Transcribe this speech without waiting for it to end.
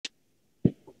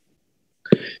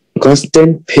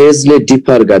constant phase ले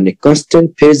differ गर्ने constant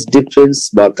phase difference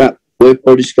भएका वेभ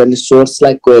प्रोड्युस गर्ने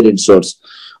सोर्सलाई कोहेरेन्ट सोर्स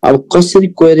अब कसरी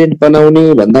कोहेरेन्ट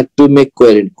बनाउने भन्दा टु मेक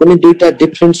कोहेरेन्ट कुनै दुईटा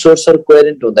डिफरेन्ट सोर्सहरु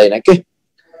कोहेरेन्ट हुँदैन के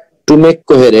टु मेक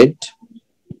कोहेरेन्ट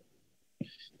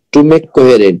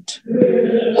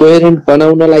कोहेरेन्ट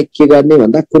बनाउनलाई के गर्ने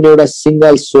भन्दा कुनै एउटा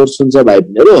सिंगल सोर्स हुन्छ भाइ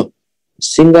बहिनीहरु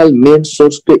सिंगल मेन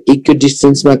सोर्सको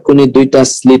इक्विडिस्टेन्समा कुनै दुईटा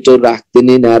स्लिटहरु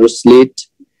राख्दिने न्यारो स्लिट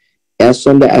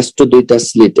S1 र S2 दुईटा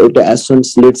स्लिट एउटा S1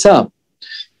 स्लिट छ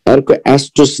अर्को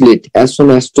S2 स्लिट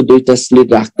S1 S2 दुईटा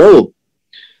स्लिट राख्दौ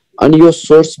अनि यो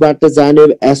सोर्सबाट जाने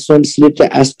S1 स्लिट र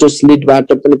S2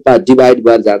 स्लिटबाट पनि डिवाइड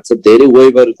भएर जान्छ धेरै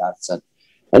वेभहरु जान्छन्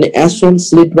अनि S1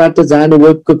 स्लिटबाट जाने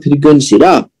वेभको फ्रिक्वेन्सी र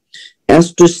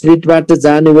S2 स्लिटबाट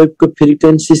जाने वेभको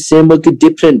फ्रिक्वेन्सी सेम हो कि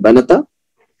डिफरेन्ट भन त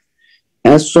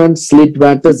S1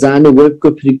 स्लिटबाट जाने वेभको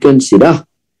फ्रिक्वेन्सी र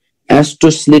S2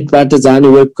 स्लिटबाट जाने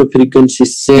वेभको फ्रिक्वेन्सी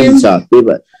सेम छ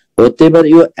त्यही भएर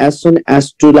यो S1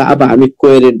 S2 लाई अब हामी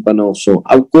कोहेरेन्ट बनाउँछौं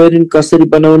अब कोहेरेन्ट कसरी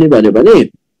बनाउने भने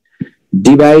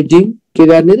डिवाइडिङ के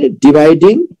गर्ने रे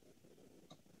डिवाइडिङ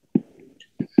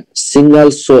सिंगल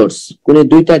सोर्स कुनै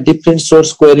दुईटा डिफरेन्ट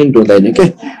सोर्स कोहेरेन्ट हुँदैन के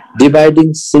dividing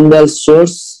single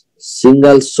source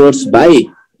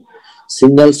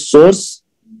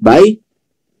by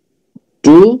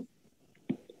to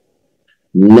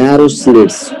narrow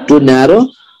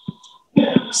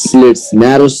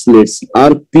slits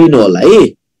or pinhole है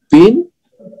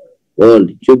pinhole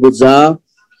यो बुझा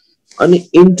अनि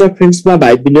इन्टरफेरेन्समा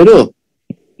भाइ बहिनीहरु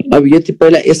अब यति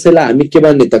पहिला यसैलाई हामी के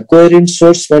भन्ने त कोहेरेन्ट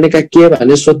सोर्स भनेका के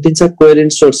भने सोधिन्छ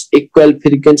कोहेरेन्ट source equal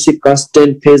frequency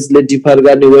constant फेजले differ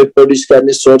गर्ने वेभ प्रोड्युस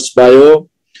गर्ने सोर्स भयो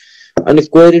अनि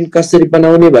कोहेरेन्ट कसरी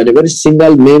बनाउने भने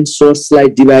सिंगल मेन सोर्सलाई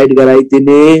डिवाइड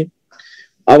गराइदिने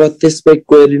अब त्यसपछि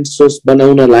कोहेरेन्ट सोर्स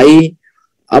बनाउनलाई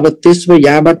अब त्यसमा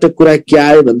यहाँबाट कुरा के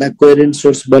आयो भन्दा कोहेरेन्ट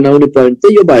सोर्स बनाउने पोइन्ट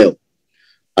चाहिँ यो भयो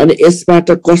अनि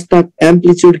यसबाट कस्ता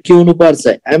एम्प्लिट्युड के हुनु पर्छ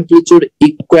एम्प्लिट्युड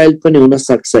इक्वल पनि हुन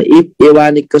सक्छ if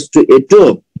a1 =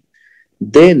 a2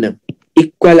 than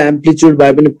equal amplitude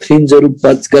भए पनि फ्रिन्जहरु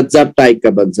गजब टाइपका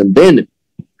बन्छन् then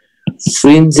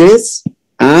फ्रिन्जेस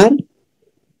are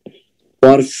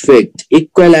perfect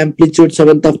equal amplitude छ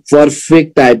भने त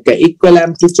पर्फेक्ट टाइपका इक्वल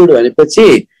एम्प्लिट्युड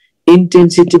भनेपछि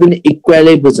इन्टेन्सिटी पनि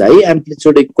इक्वलै बुझ है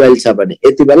एम्प्लिट्युड इक्वल छ भने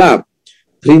यति बेला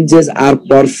फ्रिन्जेस आर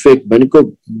पर्फेक्ट भनेको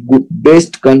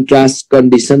बेस्ट कन्ट्रास्ट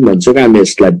कन्डिसन भन्छौं हामी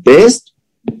यसलाई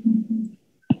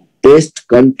बेस्ट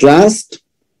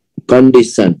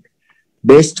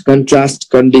कन्ट्रास्ट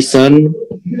कन्डिसन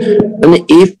अनि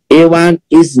if a1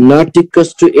 is not equals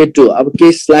to a2 अब के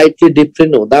स्लाइटली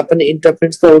डिफरेन्ट हुँदा पनि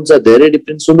इंटरफेरेन्स त हुन्छ धेरै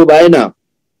डिफरेन्स हुनु भएन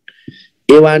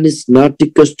a1 is not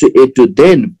equals to a2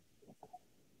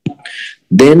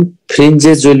 then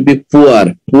fringes will be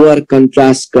poor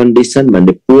contrast condition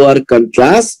भन्ने poor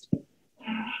contrast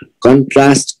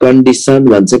condition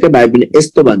भन्छ के भाइ बहिनी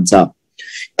यस्तो भन्छ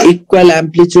इक्वल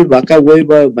एम्प्लिट्युड भएका वेभ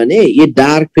भयो भने यो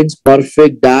डार्क फ्रिन्ज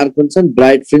पर्फेक्ट डार्क हुन्छन्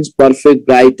ब्राइट फ्रिन्ज पर्फेक्ट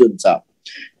ब्राइट हुन्छ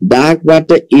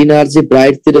डार्कबाट एनर्जी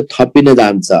ब्राइट तिर थपिन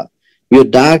जान्छ यो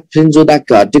डार्क फ्रिन्ज हुँदा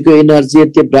घटेको एनर्जी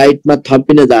यति ब्राइटमा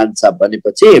थपिन जान्छ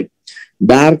भनेपछि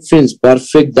डार्क फ्रिन्ज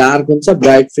पर्फेक्ट डार्क हुन्छ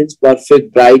ब्राइट फ्रिन्ज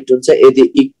पर्फेक्ट ब्राइट हुन्छ यदि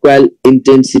इक्वल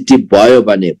इन्टेन्सिटी भयो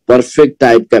भने पर्फेक्ट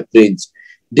टाइपका फ्रिन्ज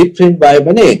डिफरेन्ट भयो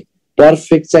भने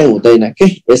पर्फेक्ट चाहिँ हुँदैन के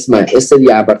यसमा यसरी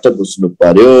यहाँबाट बुझ्नु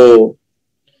पर्यो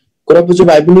कुरा बुझ्नु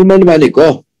भाइ पनि मैले भनेको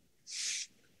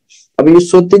अब यो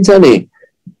सोधिन्छ नि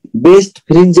बेस्ट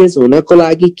फ्रिन्जेस हुनको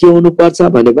लागि के हुनु पर्छ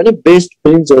भने बेस्ट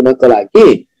फ्रिन्ज हुनको लागि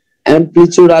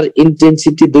एम्प्लिट्युड र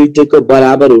इन्टेन्सिटी दुईटैको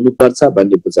बराबर हुनु पर्छ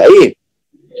भन्ने बुझ है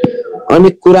अनि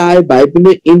कुरा आयो भाइ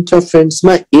पनि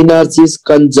इन्टरफेरेन्समा एनर्जी इज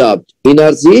कन्जर्भड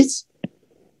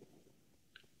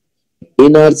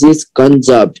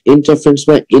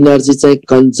इन्टरफेरेन्समा एनर्जी चाहिँ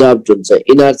कन्जर्भड हुन्छ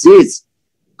energy is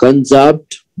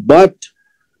कन्जर्भड but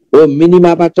oh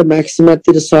मिनिमाबाट maxima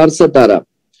तिर सर्छ तर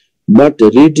but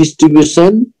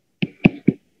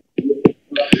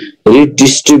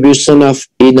redistribution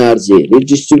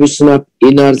of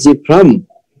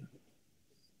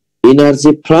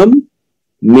energy from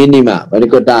minima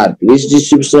भनेको dark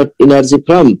redistribution of energy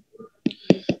from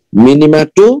minima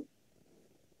to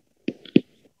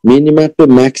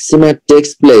maxima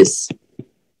takes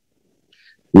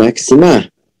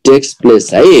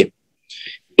place है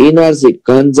energy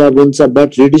conserve हुन्छ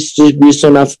but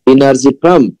redistribution of energy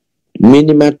from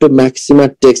minima to maxima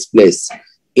takes place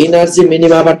energy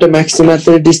minima बाट maxima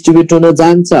तिर distribute हुन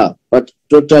जान्छ but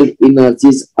total energy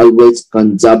is always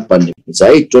conserved भन्ने हुन्छ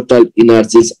है total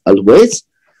energy is always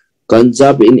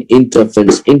conserved in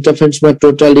interference मा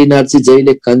total energy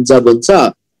जहिले conserve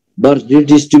हुन्छ but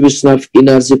redistribution of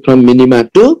energy from minima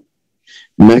to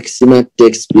maxima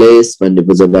takes place भन्ने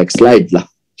बुझ्नु भएको स्लाइड ल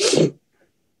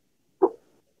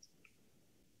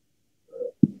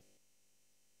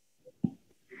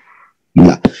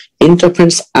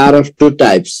Interference are of two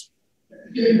types.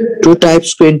 Two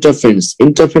types को interference.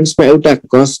 Interference में एउटा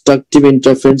constructive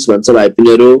interference भन्छ भाइ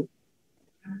पिनेहरु.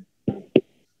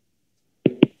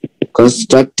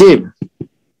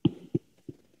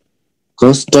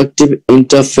 Constructive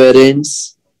interference.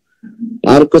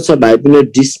 अर्को छ भाइ पिनेहरु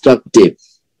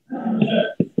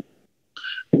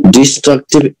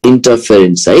destructive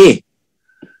interference है.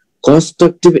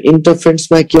 Constructive interference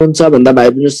मा के हुन्छ भन्दा भाइ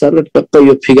पिनेहरु सर टक्क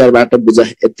यो फिगरबाट बुझा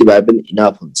यति भए पनि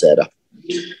इनफ हुन्छ हेर.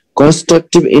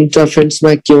 Constructive interference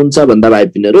मा के हुन्छ भन्दा भाइ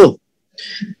पिनेहरु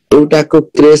एउटाको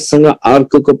क्रेस्ट सँग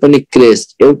अर्कोको पनि क्रेस्ट,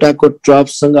 एउटाको ट्रप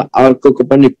सँग अर्कोको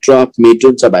पनि ट्रप मिट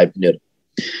हुन्छ भाइ पिनेहरु.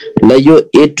 ल यो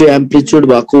A2 एम्प्लिट्युड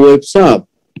भएको वेभ छ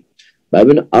भाइ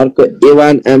पिनेहरु, अर्को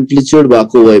A1 एम्प्लिट्युड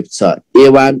भएको वेभ छ,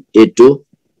 A1 A2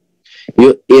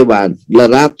 यो A1. ल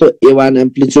रातो A1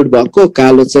 एम्प्लिट्युड भएको,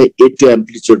 कालो चाहिँ A2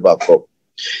 एम्प्लिट्युड भएको.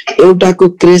 एउटाको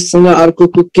क्रेस्ट सँग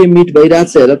अर्कोको के मिट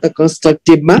भइराछ हेर त.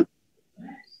 कंस्ट्रक्टिभ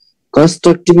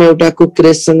मा एउटाको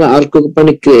क्रेस्ट सँग अर्कोको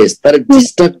पनि क्रेस्ट, तर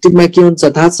डिस्ट्रक्टिभ मा के हुन्छ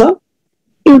थाहा छ?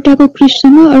 एउटाको क्रेस्ट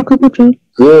सँग अर्कोको ट्रप.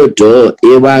 गुड हो.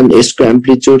 A1 यसको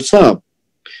एम्प्लिट्युड छ,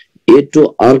 A2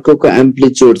 अर्कोको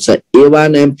एम्प्लिट्युड छ.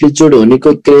 A1 एम्प्लिट्युड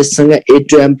हुनेको क्रेस्ट सँग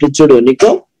A2 एम्प्लिट्युड हुनेको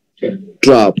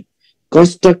ट्रप.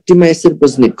 कंस्ट्रक्टिभ मा यसरी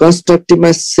बुझ्ने, कंस्ट्रक्टिभ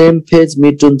मा सेम फेज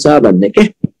मिट हुन्छ भन्ने के.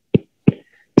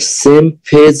 सेम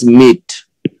फेज मिट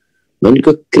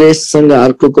भनेको क्रेस्ट सँग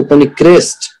अर्कोको पनि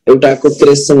क्रेस्ट, एउटाको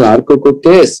क्रेस्ट सँग अर्कोको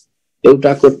क्रेस्ट,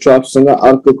 एउटाको ट्रप सँग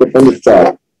अर्कोको पनि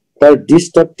ट्रप. तर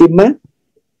डिस्ट्रक्टिभ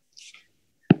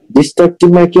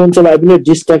मा के हुन्छ भाइ बहिनी?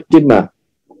 डिस्ट्रक्टिभ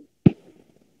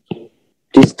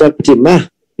मा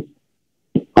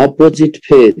अपोजिट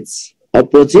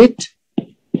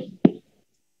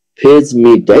फेज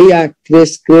मिट है. या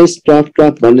क्रेस्ट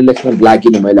ट्रप भन्ने लेख्न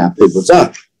लागिन मैले आफै बुझ.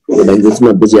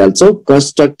 ल्याङ्ग्वेजमा बुझिहाल्छौ.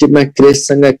 कंस्ट्रक्टिभ मा क्रेस्ट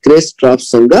सँग क्रेस्ट, ट्रप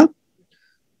सँग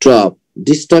ट्रप.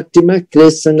 डिस्ट्रक्टिभ मा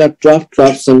क्रेस्ट सँग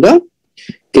ट्रप सँग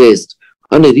क्रेस्ट.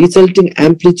 अनि रिजल्टिङ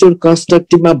एम्प्लिट्युड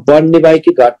कंस्ट्रक्टिभ मा बढ्ने भयो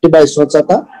कि घट्ने भयो सोच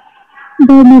त?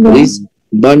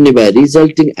 बढ्ने भयो.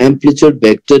 रिजल्टिङ एम्प्लिट्युड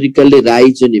भेक्टोरिकली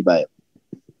राइज हुने भयो.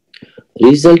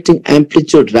 रिजल्टिङ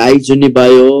एम्प्लिट्युड राइज हुने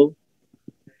भयो.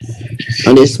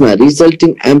 अनि यसमा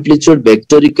रिजल्टिङ एम्प्लिट्युड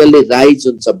भेक्टोरिकली राइज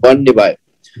हुन्छ, बढ्ने भयो.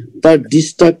 तर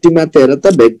डिस्ट्रक्टिभ मा त हेर त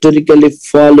भेक्टोरिकली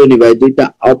फल हुने भयो. दुईटा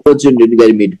अपोजिट हुने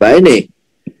गरी मिट भयो नि.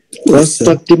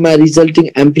 कंस्ट्रक्टिभ मा रिजल्टिङ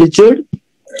एम्प्लिट्युड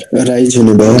राइज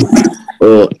हुने भयो.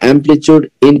 एम्प्लिट्युड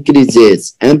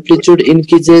इन्क्रिजेस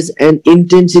एन्ड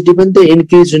इन्टेन्सिटी पनि त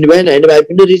इन्क्रिज हुने भयो हैन भाइ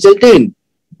पनि रिजल्टिङ.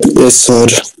 यस सर.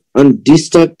 अनि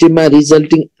डिस्ट्रक्टिभ मा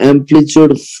रिजल्टिङ एम्प्लिट्युड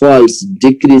फल्स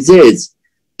डिक्रिजेस,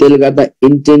 त्यसले गर्दा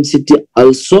इन्टेन्सिटी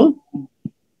अल्सो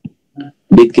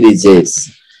डिक्रिजेस.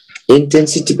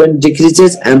 इन्टेन्सिटी पनि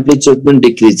डिक्रिजेस, एम्प्लिट्युड पनि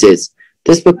डिक्रिजेस.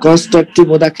 त्यसपछि कंस्ट्रक्टिभ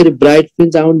हुँदाखेरि ब्राइट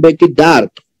फ्रिन्ज आउनु भयो कि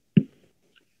डार्क?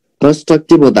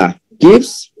 कंस्ट्रक्टिभ हुँदा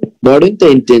गिव्स बढ्यो नि त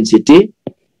इन्टेन्सिटी,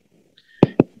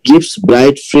 गिव्स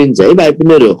ब्राइट फ्रिन्ज है भाइ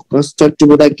पिनेहरु. कंस्ट्रक्टिभ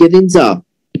हुँदा के दिन्छ?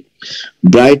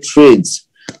 Bright fringe.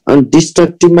 अनि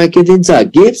डिस्ट्रक्टिभ मा के दिन्छ?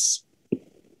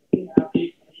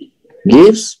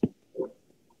 Gives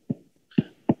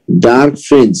dark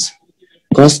fringe.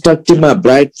 कंस्ट्रक्टिभ मा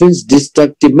ब्राइट फ्रिन्ज,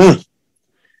 डिस्ट्रक्टिभ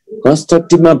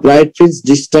मा bright fringe,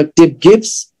 destructive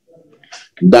gives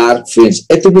dark fringe.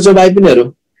 यति बुझ्यो भाइ पिनेहरु?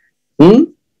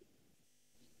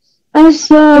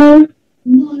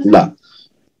 ल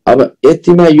अब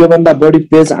यतिमा यो भन्दा बढी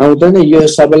पेज आउँदैन. यो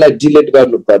सबैलाई डिलिट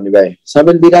गर्नु पर्ने भाइ.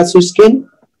 सबैले दिइराछु स्क्रिन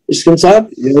शट.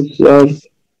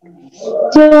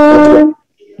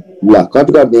 ल कट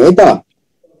गर्ने है त?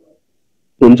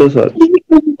 हुन्छ सर.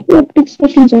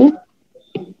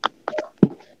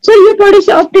 सर यो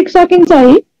पढेपछि अप्टिक सकिन्छ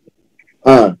है?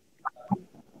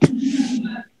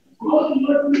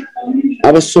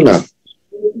 अब सुन,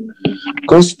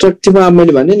 कंस्ट्रक्टिभ मा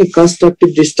मैले भने नि कंस्ट्रक्टिभ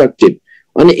डिस्ट्रक्टिभ.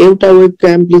 अनि एउटा वेभको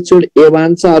एम्प्लिट्युड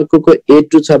A1 छ, अर्कोको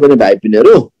A2 छ भने भाइ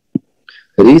पिनेहरु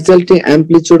रिजल्टिङ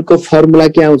एम्प्लिट्युड को फर्मुला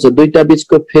के आउँछ? दुईटा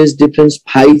बीचको फेज डिफरेन्स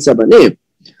फाइ छ भने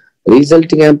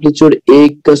resulting amplitude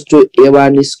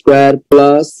A=A1 square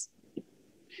plus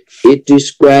A2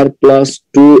 square plus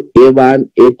 2A1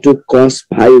 A2 cos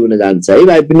फाइ हुन जान्छ है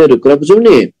भाइ पिनेहरु. कुरा बुझ्यौ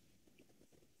नि?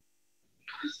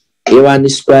 A1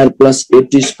 square plus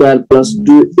A2 square plus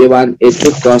 2A1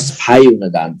 A2 cos फाइ हुन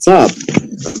जान्छ.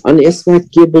 अनि यसमा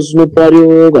के बुझ्नु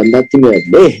पर्यो भन्दा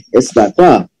तिमीहरुले यसबाट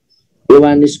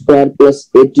A1 square plus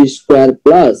A2 square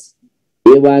plus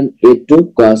A1 A2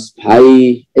 cos फाइ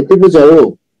यति बुझ्यौ?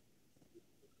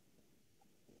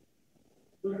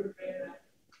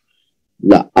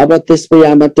 ल अब त्यसपछि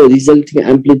यहाँबाट रिजल्टिङ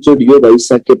एम्प्लिट्युड यो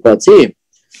भइसकेपछि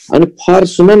अनि फर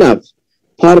सुन न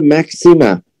फर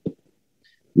मैक्सिमा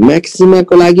मैक्सिमा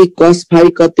को लागि cos phi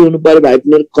कति हुनु पर्यो भाइ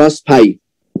पनि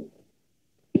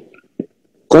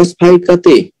cos phi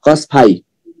कति cos phi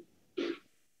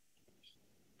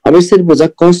अब यसरी बुझ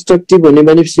कन्स्ट्रक्टिभ हुने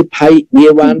भनेपछि phi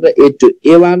a1 र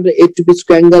a1 र a2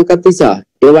 बीचको एंगल कति छ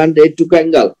a1 र a2 को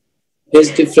एंगल फेज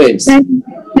डिफरेन्स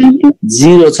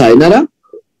 0 छैन र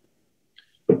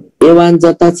a1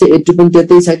 जता चाहिँ a2 पनि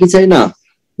त्यतै छ कि छैन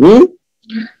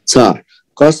छ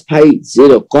cos phi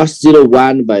 0 cos 0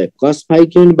 1 भयो cos phi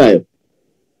के हुने भयो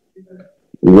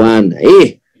 1 है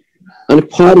अनि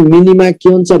फर मिनिमा के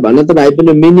हुन्छ भन्न त भाइ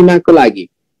पनि मिनिमा को लागि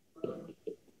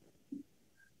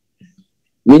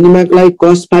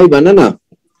cos phi भन न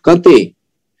कति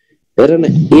हेर न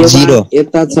a1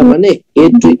 यता छ भने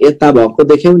a2 यता भएको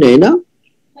देख्यौ नि हैन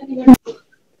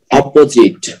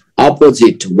अपोजिट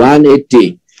 180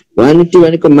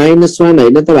 भनेको -1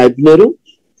 हैन त भाइ पिनेहरु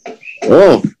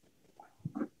हो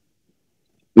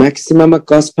maximum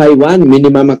cos phi 1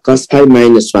 minimum cos phi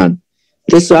 -1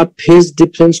 त्यसो अब फेज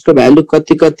डिफरेन्स को भ्यालु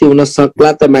कति हुन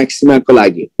सक्ला त मैक्सिमा को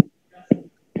लागि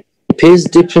फेज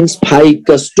डिफरेन्स phi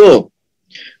कस्तो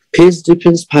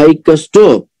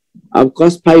अब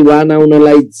cos phi 1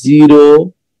 आउनलाई 0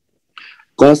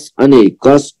 cos अनि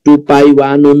cos 2 pi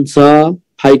 1 हुन्छ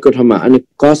phi को ठाउँमा अनि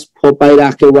cos 4 pi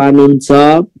राखे 1 हुन्छ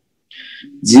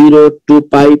 0 2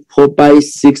 pi 4 pi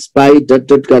 6 pi डट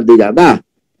गर्दै जाँदा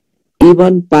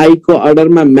इवन पाई को अर्डर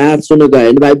में मैच हुन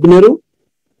गयो नि भाइ पिनेहरु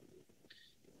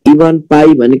इवन पाई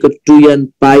भनेको 2n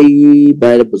पाई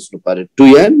बाहिर बुझ्नु पर्यो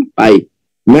 2n पाई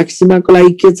मैक्सिमा को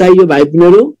लागि के चाहियो भाइ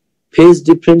पिनेहरु फेज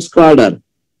डिफरेन्स को अर्डर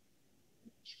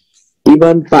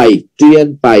इवन पाई 2n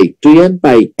पाई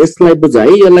यसलाई बुझ है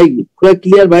यसलाई कुरा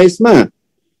क्लियर भयो यसमा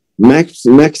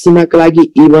मैक्सिमा को लागि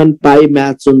इवन पाई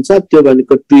मैच हुन्छ त्यो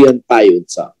भनेको 2n पाई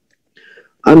हुन्छ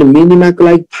अनि मिनिमा को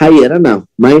लागि phi हेर न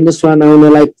 -1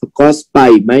 आउनलाई cos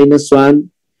pi -1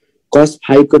 cos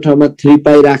phi को ठाउँमा 3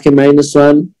 pi राखे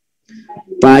 -1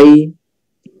 pi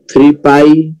 3 pi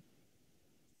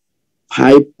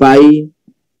 5 pi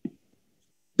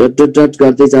डट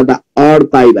गर्दै जाँदा odd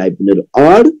pi भाइ पिनेहरु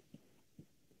odd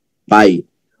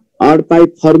pi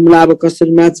फर्मुला अब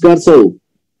कसरी म्याच गर्छौ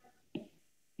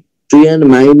 2n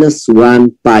 -1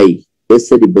 pi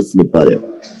यसरी बुझ्नु पर्यो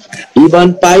even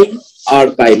pi odd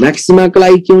pi maxima को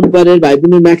लागि के हुनु पर्यो भाइ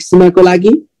पनि मैक्सिमा को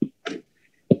लागि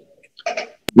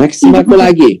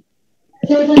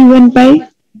even pi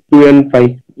 2n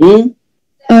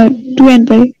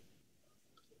pi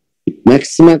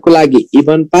maxima को लागि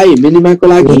इवन पाई मिनिमा को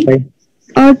लागि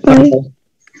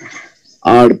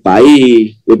odd pi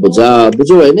यो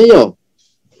बुझ्यो हैन यो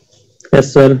यस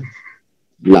सर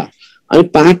ल अनि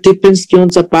पाथ डिफरेन्स के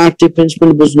हुन्छ पाथ डिफरेन्स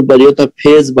पनि बुझ्नु पर्यो त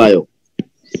फेज भयो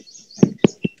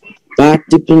path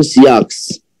difference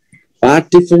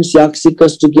x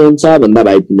equals to के हुन्छ भन्दा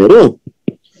भाइ पिनेहरु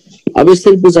अब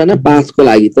यसरी बुझ न पाथ को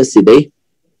लागि त सिधै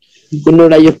कुनै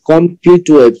एउटा यो कम्प्लिट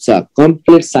वेभ छ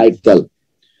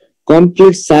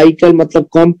कम्प्लिट साइकल मतलब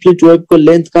कम्प्लिट वेभ को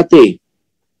लेन्थ कति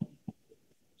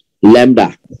लैम्डा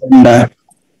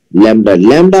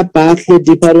पाथले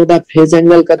डिफर हुँदा फेज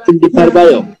एंगल कति डिफर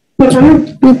भयो 2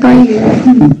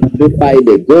 pi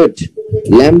ले गुड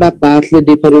लैम्डा पाथले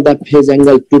डिफर हुँदा फेज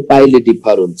एंगल 2 pi ले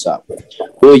डिफर हुन्छ हो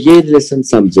यही रिलेसन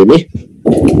सम्झे नि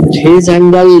फेज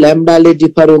एंगल लैम्डा ले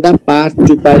डिफर हुँदा पाथ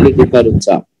 2 pi ले डिफर हुन्छ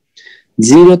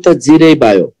 0 त 0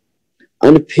 भयो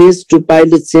अनि फेज 2 pi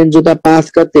ले चेन्ज हुँदा पाथ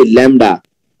कति लैम्डा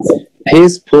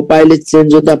फेज 4 pi ले चेन्ज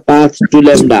हुँदा पाथ 2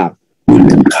 लैम्डा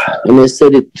अनि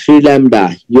यसरी 3 लैम्डा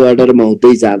यो अर्डर मा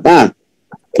हुँदै जाँदा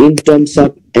in terms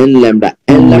of n lambda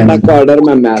को अर्डर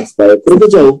में मैच भयो के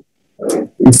बुझौ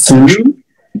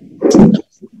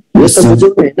यो सब बुझौ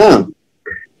हैन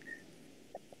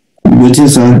बुझे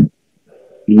सर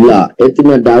ल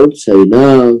यतिमा डाउट छैन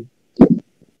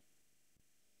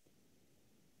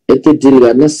यति डिल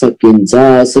गर्न सकिन्छ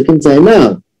हैन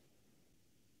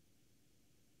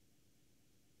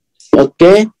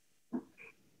ओके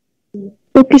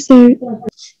सर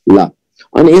ल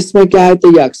अनि यसमा के आयो त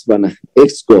x बना x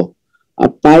को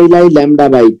अब पाई लाई लैम्डा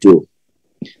बाइ 2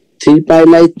 3 पाई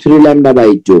लाई 3 लैम्डा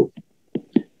बाइ 2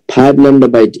 5 लैम्डा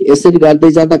बाइ 2 यसरी गर्दै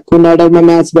जाँदा कुन अर्डरमा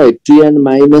म्याच भयो 2n -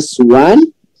 1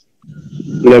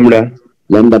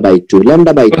 लैम्डा बाइ 2 +1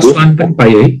 पनि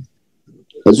पाइ है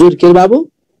हजुर के बाबु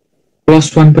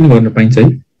 +1 पनि गर्न पाइन्छ है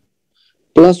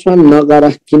 +1 नगर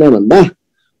किन भन्दा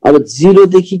अब 0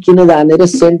 देखि किन जाने र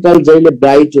सेन्ट्रल जहिले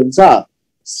ब्राइट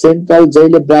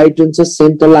हुन्छ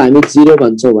सेन्ट्रललाई हामी 0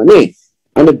 भन्छौं भने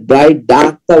अनि ब्राइट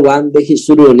डार्क त 1 देखि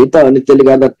सुरु हुने त अनि त्यसले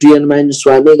गर्दा 2n -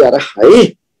 1 नै गर है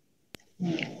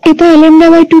एता लैम्डा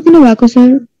बाइ 2 किन भएको सर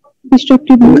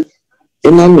डिस्ट्रक्टिभ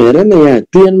एनाम हेर न यहाँ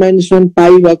 2n - 1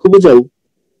 पाई भएको बुझौ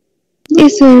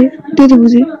Yes, sir. त्यो त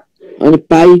बुझे. अनि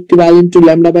पाई इक्विभ्यालेन्ट टु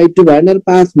लैम्डा बाइ 2 भएन र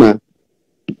पाथमा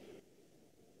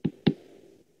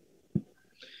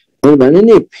अनि भने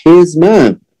नि फेजमा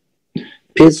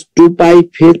फेज 2 पाई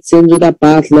फेज चेन्ज हुँदा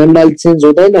पाथ लैम्डा चेन्ज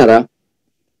हुँदैन र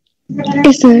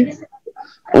Yes, sir.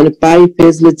 अनि पाई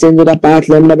फेजले चेन्ज हुँदा पाथ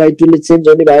लैम्डा बाइ 2 ले चेन्ज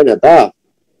हुने भएन त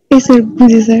Yes, sir.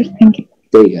 बुझे, sir. Thank you.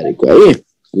 त्यही गरेको है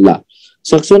ल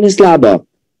सक्छौ नि यसलाई अब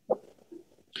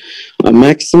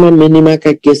म्याक्सिमम मिनिमा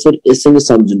का केसहरु यसरी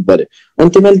सम्झिनु पर्यो अनि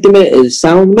तिमीले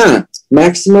साउन्डमा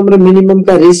म्याक्सिमम र मिनिमम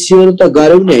का रेशियोहरु त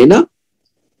गर्यौ नि हैन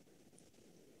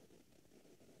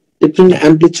डिफरेन्ट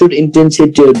एम्प्लिट्युड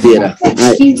इन्टेन्सिटीहरु दिएर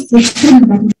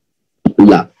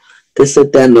ल त्यसै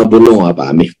त्यहाँ नबोलौं अब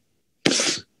हामी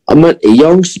अब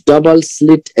यंग्स डबल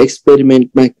स्लिट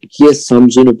एक्सपेरिमेन्टमा के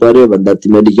सम्झिनु पर्यो भन्दा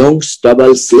तिमीले यंग्स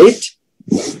डबल स्लिट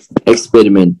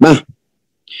एक्सपेरिमेन्टमा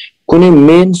कुनै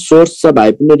मेन सोर्स छ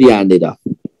भाइ पनि यहाँनिर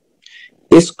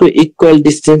यसको इक्वल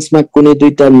डिस्टेन्समा कुनै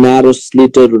दुईटा न्यारो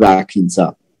स्लिटहरु राखिन्छ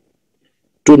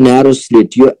टु न्यारो स्लिट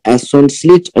यो S1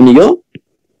 स्लिट अनि यो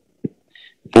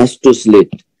S2 slit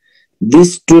this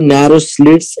to narrow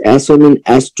slits S1 and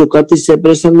S2 कति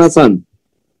सेपरेसनमा छन्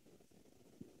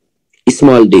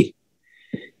स्मल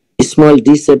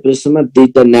डी सेपरेसनमा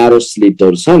दुईटा न्यारो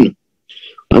स्लिटहरु छन्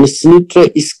अनि स्लिट र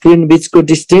स्क्रिन बीचको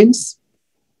डिस्टेन्स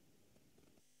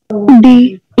D.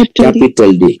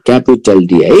 कैपिटल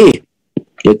डी है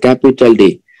यो कैपिटल डी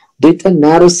दुईटा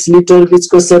न्यारो स्लिटहरु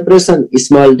बीचको सेपरेसन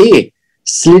स्मल डी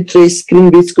स्लिट र स्क्रिन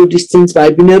बीचको डिस्टेन्स भाइ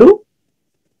बहिनीहरु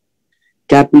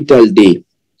कैपिटल डी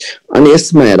अनि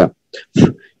यसमा हेर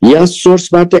यस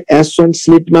सोर्सबाट S1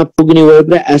 स्लिटमा पुग्ने वेभ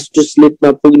र S2 स्लिटमा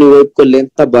पुग्ने वेभको लेन्थ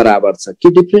त बराबर छ कि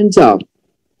डिफरेन्ट छ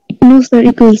No, sir.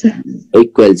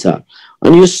 इक्वल छ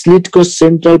अनि यो स्लिटको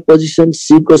सेन्ट्रल पोजिसन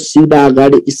सी को सिधा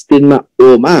अगाडि स्क्रिनमा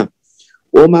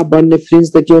ओ मा बन्ने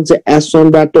फ्रिन्ज त के हुन्छ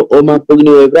S1 बाट O मा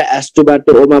पुग्ने वेभ र S2 बाट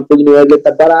O मा पुग्ने वेभले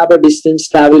त बराबर डिस्टेन्स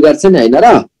ट्राभल गर्छ नि हैन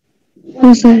र No,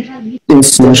 sir. Yes,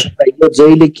 sir. यो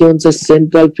जहिले के हुन्छ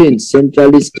central fringe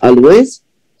central is always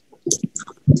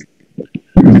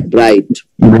bright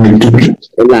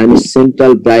यसलाई हामी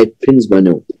सेन्ट्रल ब्राइट फ्रिन्ज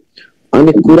भन्यौ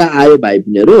अनि कुरा आयो भाइ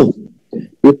बहिनीहरु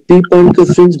यो पी पोइन्ट को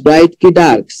फ्रिन्ज ब्राइट कि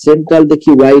डार्क सेन्ट्रल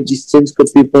देखि वाइ डिस्टेन्स को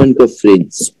पी पोइन्ट को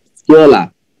फ्रिन्ज के होला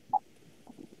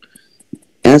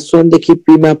S1 देखि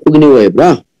पी मा पुग्ने वेभ र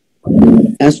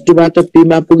S2 बाट पी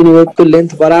मा पुग्ने वेभ को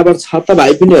लेन्थ बराबर छ त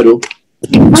भाइ बहिनीहरु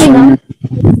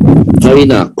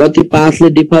हैन कति पाथले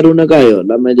डिफर हुन गयो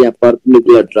ल मैले यहाँ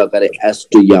परपेन्डिकुलर ड्रा गरे S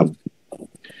to M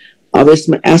अब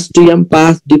यसमा S to M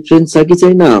path difference छ कि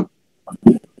छैन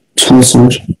छ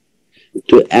सर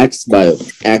त्यो x भयो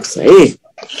x है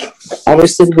अब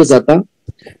यसरी बुझ त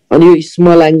अनि यो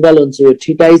स्मल एंगल हुन्छ यो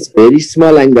theta is very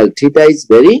small angle theta is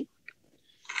very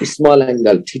small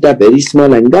angle theta very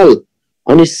small angle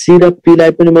अनि c र p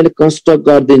लाई पनि मैले कन्स्ट्रक्ट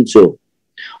गर्दिन्छु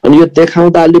अनि यो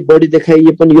देखाउँदा अलि बढी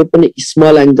देखाइए पनि यो पनि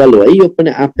स्मल एंगल हो है यो पनि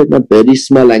आफैमा भेरी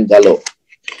स्मल एंगल हो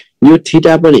यो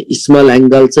थीटा पनि स्मल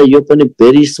एंगल छ यो पनि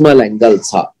भेरी स्मल एंगल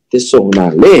छ त्यसो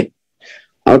हुनाले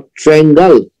अब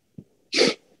ट्रायंगल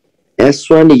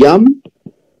S1M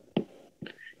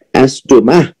S2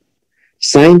 मा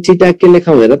sin थीटा के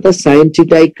लेखौं हेर त sin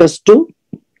theta equals to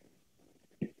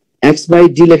x by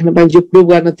d लेख्न पाइन्छ यो प्रुभ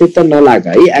गर्न त्यही त नलाग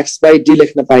है x by d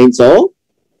लेख्न पाइन्छ हो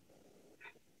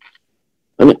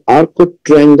अनि अर्को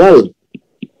ट्रायंगल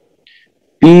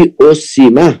POC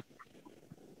मा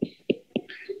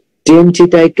tan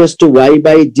theta equals to y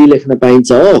by d लेख्न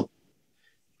पाइन्छ हो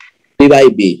p by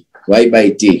b y by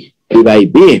d p by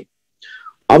b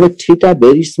अब थीटा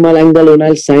भेरी स्मल एंगल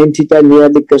हुनाले sin theta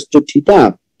nearly equals to theta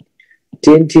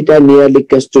tan theta nearly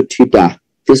equals to theta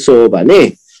त्यसो हो भने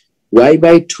y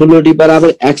by ठुलो d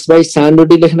बराबर x by सानो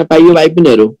d लेख्न पाइयो भाइ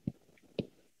बहिनीहरु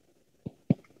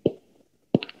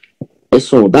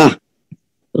यसो हुँदा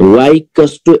y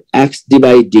equals to x d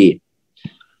by d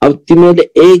अब तिमीले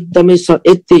एकदमै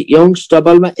यति यंग्स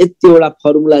डबलमा यति वटा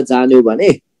फर्मुला जान्यौ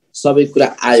भने सबै कुरा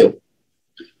आयो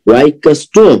y equals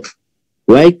to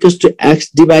x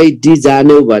d by d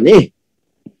जान्यौ भने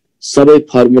सबै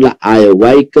फर्मुला आयो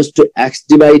y equals to x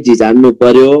d by d जान्नु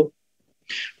पर्यो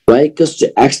y equals to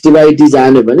x d by d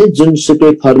जान्यो भने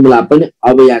जुनसुकै फर्मुला पनि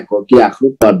अब यहाँको कि राख्नु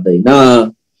पर्दैन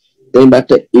त्यहीबाट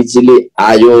इजिली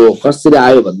आयो कसरी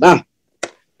आयो भन्दा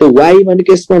त्यो y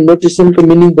भनेको यसमा नोटेसनको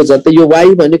मिनिङ बुझ त यो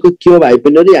y भनेको के हो भाइ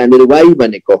बहिनीहरु हामीले y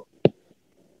भनेको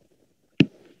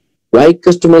y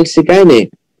इक्वल्स टु मैले सिकाए नि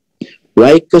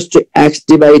y equals to x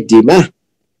d by d मा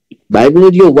भाइ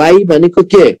बहिनीहरु यो y भनेको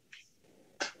के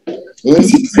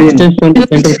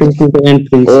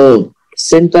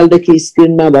सेन्ट्रल देखि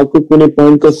स्क्रिनमा भएको कुनै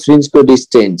पोइन्टको फ्रिन्जको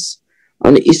डिस्टेन्स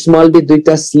अनि स्मल डी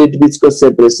दुईटा स्लिट बीचको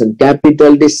सेपरेसन,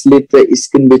 क्यापिटल डी स्लिट र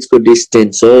स्क्रिन बीचको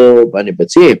डिस्टेन्स हो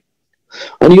भनेपछि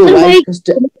अनि यो वाइ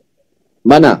कस्ट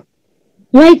बना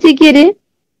वाइ चाहिँ के रे?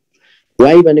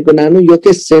 वाइ भनेको नानु यो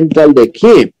के सेन्ट्रल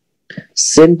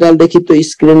देखि त्यो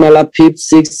स्क्रिन वाला 5th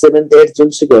 6th 7th 8th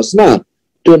जुनसुकै होस् न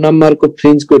त्यो नम्बरको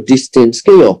फ्रिन्जको डिस्टेन्स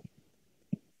के हो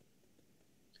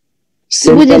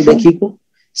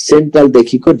सेन्ट्रल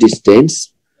देखिको डिस्टेन्स।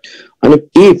 अनि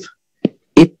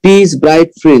if P is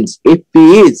bright fringe, if P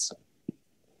is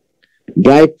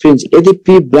bright fringe, यदि P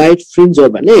bright fringe हो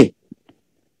भने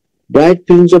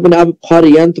अब for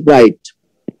nth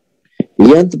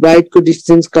bright को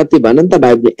डिस्टेन्स कति भन त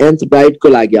भाइ? nth bright को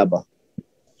लागि अब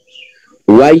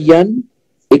yn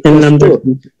equals to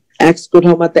x को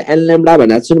ठाउँमा त n lambda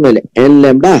भनेको छु नि मैले, n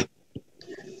lambda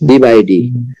divide D.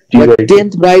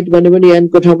 10th bright भन्यो भने n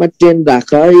को ठाउँमा 10 राख,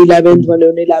 11th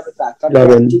भन्यो भने 11 राख,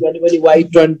 20 भन्यो भने y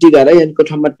 20 गरेर n को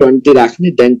ठाउँमा 20 राख्ने,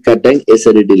 ड्याङ्का ड्याङ्क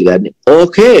यसरी डिल गर्ने।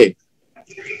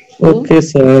 Okay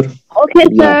sir.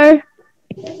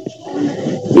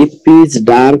 If P is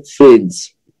dark fringe,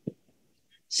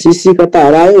 CC कता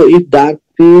हरायो? If dark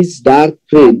P is dark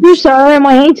fringe sir म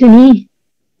यही छु नि,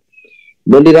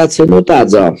 बोलिरहेको छैन त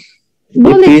आज?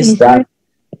 If P is dark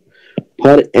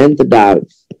for nth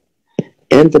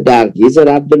dark हिजो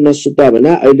रात नसुता भने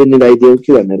अहिले निभाइदेऊ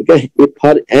कि भनेर के? If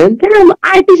for nth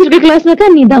आर्टी सरको क्लासमा कहाँ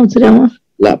निदा आउँछ र म?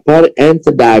 ल for nth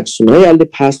dark सुन है, अहिले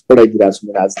फास्ट पढाइदिरहेको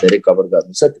छु, आज धेरै कभर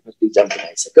गर्नु छ, त्यसपछि एक्जाम पनि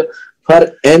आइसक्यो। for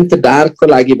nth dark को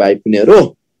लागि भाइ पुनीहरु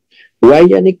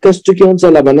yn equals to के हुन्छ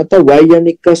ल भन त? yn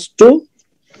equals to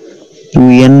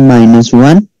 2n minus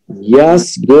 1.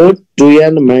 Yes, good.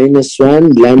 2n minus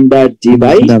 1 lambda d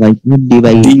by d.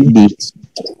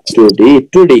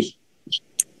 2d.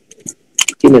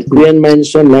 किन 2n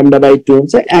minus 1 lambda by 2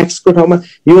 हुन्छ? x को ठाउँमा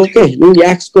यो के? यो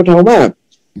x को ठाउँमा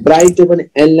ब्राइट हो भने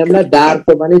n lambda, डार्क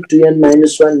हो भने 2n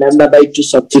minus 1 lambda by 2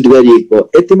 substitute गरिएको।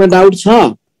 यतिमा डाउट छ?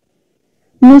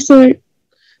 No sir.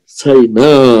 छैन।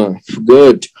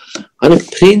 गुड। अनि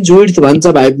फ्रिन्ज विड्थ भन्छ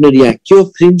भाइ पनि यहाँ। के हो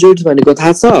फ्रिन्ज विड्थ भनेको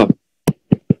थाहा छ?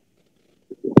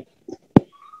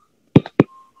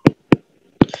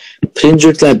 फ्रिन्ज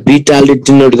विड्थलाई बीटाले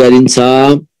डिनोट गरिन्छ।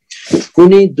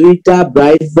 कुनै दुईटा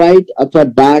ब्राइट अथवा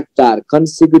डार्क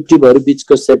कन्सिक्युटिभहरु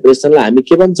बीचको सेपरेसनलाई हामी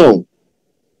के भन्छौं?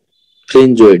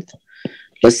 Fringe width.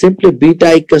 ल सिम्पली बीटा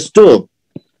इक्वल्स टु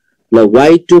ल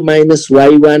y2 minus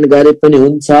y1 गरे पनि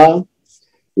हुन्छ,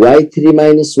 y3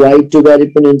 minus y2 गरे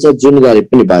पनि हुन्छ, जुन गरे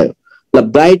पनि भयो। ल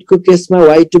ब्राइट को केसमा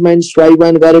y2 minus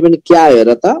y1 गरे पनि के आयो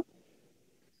र त?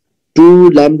 2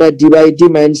 lambda d by d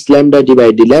minus lambda d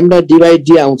by d। lambda d by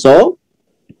d आउँछ हो?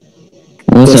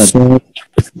 हो सर।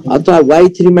 अथवा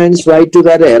y3 minus y2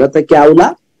 गरे हेर त के आउला?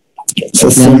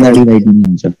 lambda d by d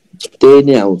हुन्छ। त्यही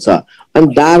नै आउँछ। अनि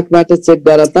डार्कबाट चेक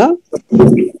गर त?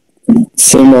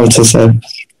 सेम आउँछ सर।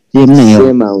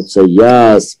 सेम आउँछ।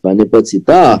 यस भनेपछि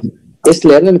त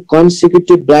यसले हेर्न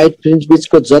कन्सिक्युटिभ ब्राइट फ्रिन्ज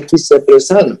बीचको जति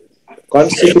सेपरेसन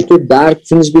कन्सिक्युटिभ डार्क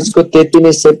फ्रिन्ज बीचको त्यति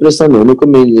नै सेपरेसन हुनुको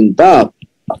मिनिङ त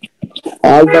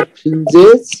all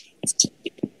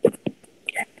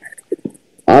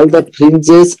the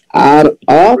fringes are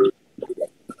of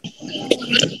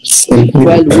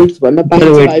equal width भन्न पाइन्छ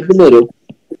भाइ बहिनीहरु?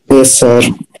 यस सर,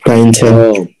 पाइन्छ।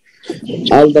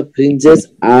 all the fringes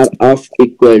are of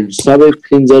equal, सबै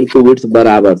फ्रिन्जहरुको विड्थ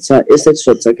बराबर छ। यसरी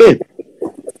सोध्छ के?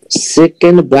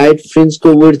 सेकेन्ड ब्राइट फ्रिन्ज को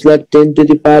विड्थ ला 10 to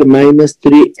the power minus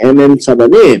 3 mm छ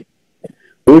भने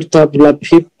विड्थ अफ ला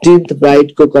 15th ब्राइट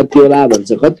को कति होला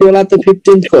भन्छ? कति होला त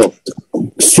 15th को?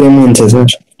 सेम हुन्छ सर।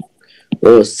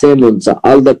 ओ सेम हुन्छ।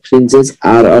 all the fringes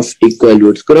are of equal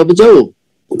width। कुरा बुझौ?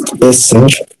 यस सर।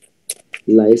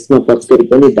 ल यसमा पक्कै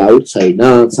पनि डाउट छैन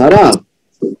छ र?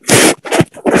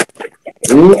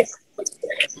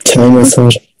 छैन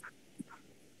सर।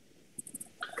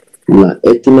 ल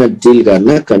यतिमा डिल गर्न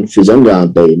कन्फ्युजन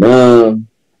रहँदैन।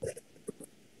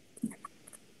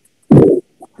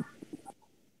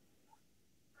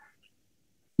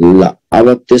 ल अब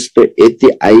त्यसको यति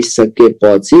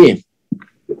आइसकेपछि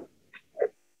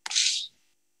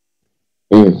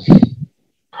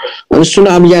अनि सुन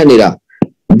अब यहाँनिर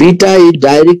beta is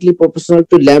directly proportional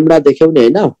to lambda देख्यौ नि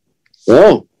हैन? हो?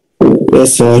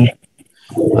 यस सर।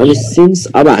 अनि सिन्स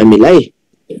अब हामीलाई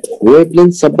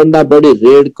वेभलेन्थ सबभन्दा बढी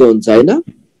रेड को हुन्छ हैन?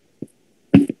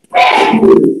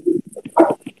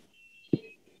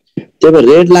 त्यही भएर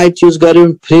रेड लाइट युज गर्यो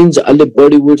भने फ्रिन्ज अलि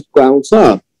बढी विड्थ को आउँछ,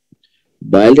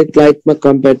 भायोलेट लाइटमा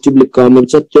कम्प्यारेटिभली कम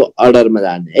हुन्छ। त्यो अर्डरमा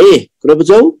जाने है। कुरा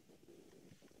बुझौ?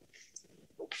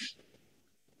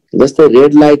 जस्तै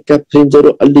रेड लाइट का फ्रिन्जहरु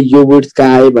अलि यो विड्थ का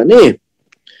आए भने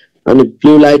अनि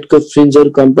ब्लू लाइट को फ्रिन्जहरु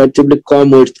कम्प्यारेटिभली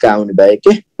कम विड्थ का आउने भयो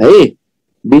के है?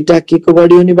 बीटा के को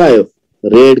बढी हुने भयो?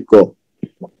 रेड को।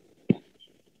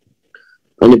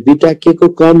 अनि बीटा के को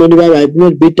कम हुने भयो भाइ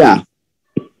पनि बीटा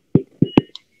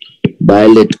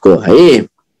भायोलेट को है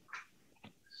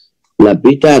ल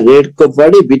बीटा रेड को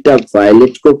बढी बीटा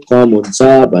भायोलेट को कम हुन्छ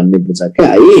भन्ने बुझ्छ के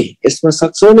है यसमा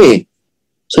सक्छौ नि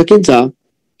सकिन्छ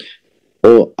ओ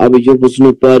अब यो बुझ्नु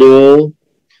पर्यो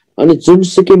अनि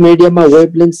जुनसुकै मिडियममा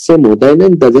वेभलेन्थ सेम हुँदैन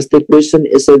नि त जस्तै क्वेशन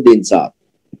यसरी दिन्छ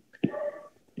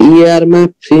ER मा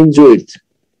fringe width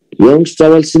Young's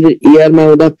double slit ER मा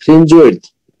हुँदा फ्रिन्ज विड्थ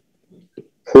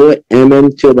 4 mm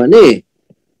थियो भने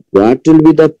what will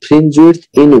be the fringe width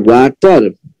in water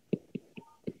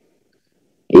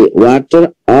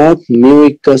of mu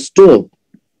equals to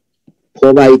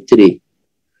 4/3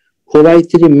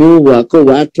 4/3 mu भएको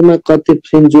वाटर मा कति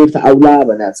फ्रिन्ज विड्थ आउला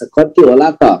भनेको छ कति होला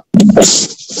त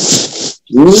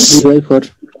 3/4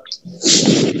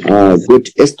 गुड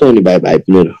यस्तो नि भाइ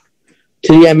पनि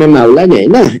 3 mm आउला नि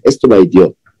हैन यस्तो भइदियो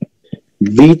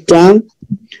beta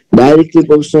directly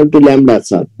proportional to lambda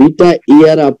छ beta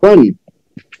ER upon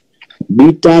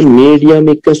beta medium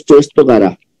equals to यस्तो गरा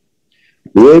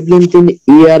वेभलेन्थ इन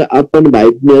ER अपन भाइ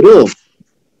मेरो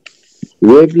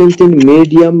वेभलेन्थ इन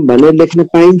मीडियम भनेर लेख्न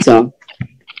पाइन्छ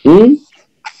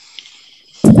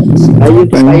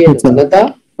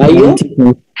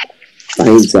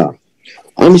पाइन्छ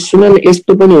अनि सुन न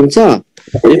यस्तो पनि हुन्छ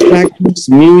रिफ्र्याक्टिभ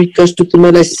म्यू इक्वल्स टु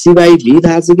तिमीलाई C/V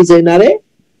थाहा छ कि छैन रे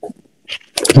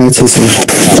अच्छा सर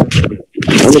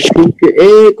अनि ए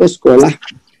कसको होला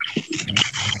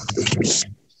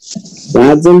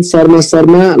राजन शर्मा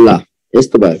ल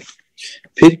यस्तो भयो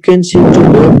frequency to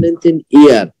wavelength in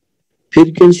ER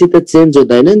frequency त चेन्ज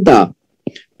हुँदैन नि त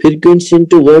frequency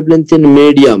to wavelength in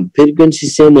medium frequency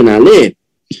same हुनाले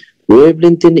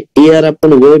wavelength in ER upon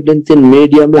wavelength in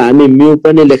मिडियमलाई हामी म्यू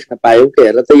पनि लेख्न पायौ के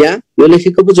हेर त यहाँ यो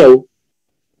लेखेको बुझौ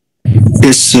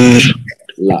यस सर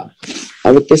ल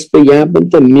अब त्यसपछि यहाँ पनि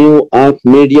त म्यू अफ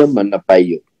मिडियम भन्न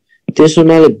पाइयो त्यसो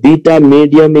हुनाले beta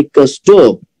medium equals to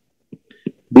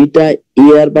beta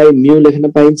ER by mu लेख्न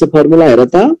पाइन्छ फर्मुला हेर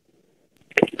त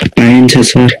पाइन्छ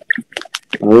सर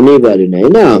पाउनै पर्यो नि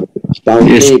हैन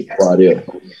पाउनै पर्यो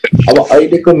अब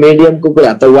अहिलेको मिडियमको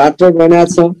कुरा त वाटर बनाएको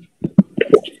छ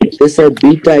त्यसै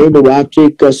beta in water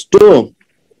equals to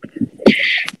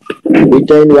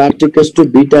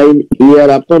beta in ER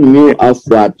upon mu of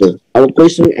water अब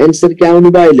क्वेशन आन्सर के आउनु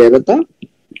भयो हेर त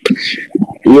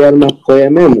ER मा 4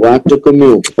 mm वाटर को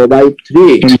म्यू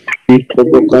 4/3 को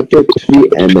कट्यो 3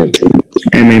 mm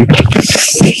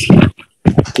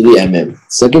 3 mm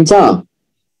सकिन्छ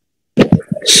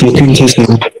सर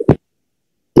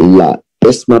ल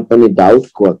यसमा पनि डाउट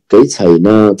कोही छैन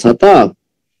छ त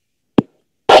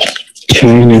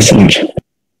छैन सर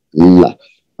ल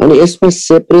अनि यसमा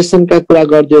सेपरेसन का कुरा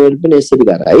गर्दियो भने पनि यसरी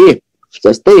गर है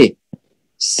जस्तै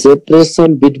separation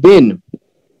between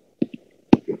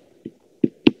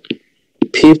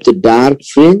fifth dark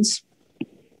fringe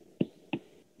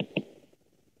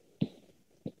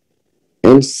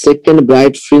and second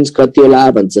bright fringe कति होला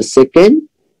भन्छ second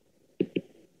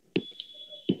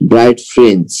bright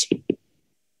fringe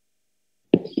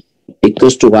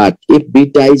equals to what if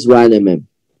beta is 1 mm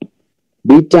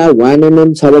beta 1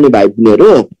 mm छ भने भाइ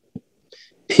बहिनीहरु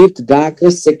फिफ्थ डार्क र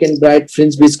सेकेन्ड ब्राइट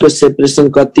फ्रिन्ज बीचको सेपरेसन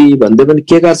कति भन्दै पनि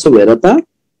के गर्छौ हेर त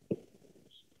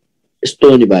यस्तो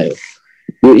नि भयो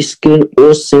यो स्क्रिन ओ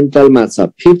सेन्ट्रलमा छ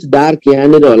फिफ्थ डार्क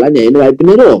यहाँनिर होला नि हैन भाइ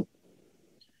बहिनीहरु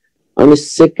अनि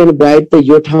सेकेन्ड ब्राइट त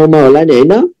यो ठाउँमा होला नि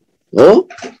हैन हो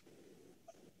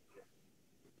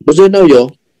बुझ्यौ यो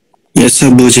यस सर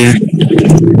बुझे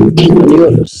यो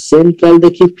सेन्ट्रल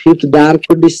देखि फिफ्थ डार्क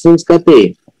को डिस्टेन्स कति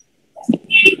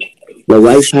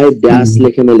वाइफाई डैश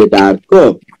लेखे मैले डार्क को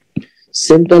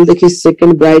सेन्ट्रल देखि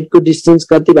सेकेन्ड ब्राइट को डिस्टेन्स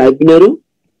कति भाइ बहिनीहरु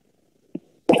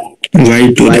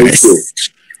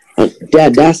त्यहाँ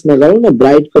डैश नगरौ न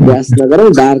ब्राइट को डैश नगरौ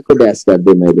डार्क को डैश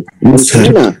गर्दै मैले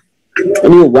हैन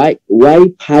अनि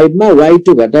y5 मा y2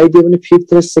 घटाइदियो भने फिफ्थ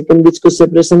र सेकेन्ड बीचको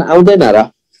सेपरेसन आउँदैन र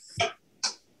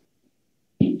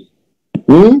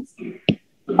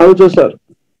आउँछ सर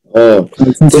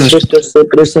त्यसको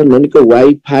सेपरेसन भनेको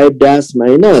y5 dash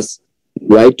minus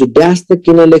y2 dash त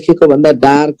किन लेखेको भन्दा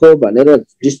डार्क हो भनेर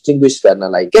डिस्टिंग्विश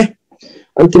गर्नलाई के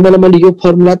अनि तिमीलाई मैले यो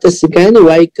फर्मुला त सिकाए नि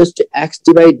y = x /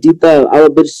 d त अब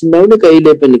बिर्सिन्नौ नि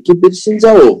कहिले पनि के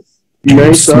बिर्सिन्छौ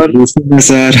नहीं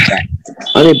सर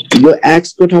अनि यो x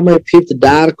को ठाउँमा फिफ्थ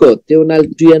डार्क हो त्यो हुनाले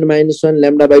 2n - 1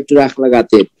 λ/2 राख्न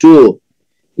गथे 2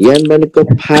 n भनेको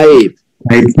 5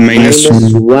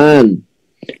 -1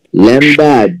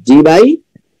 lambda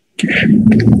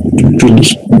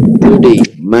d/2d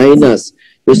माइनस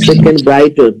यो सेकेन्ड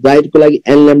ब्राइट को लागि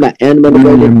n lambda n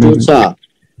भनेको 2 छ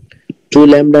 2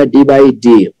 lambda d/d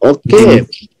ओके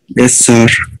यस सर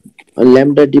अनि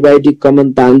lambda divided कमन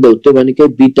तान्दै त्यो भनेकै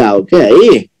बीटा हो के है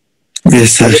Yes,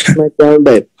 sir. यसमा काउन्ट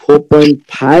भयो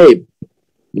 4.5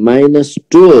 minus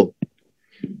 2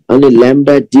 अनि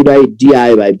lambda divide d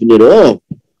आयो भाइ पनि हो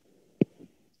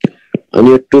अनि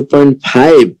यो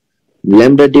 2.5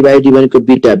 lambda divide d भनेको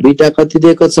बीटा बीटा कति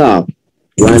दिएको छ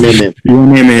 1 mm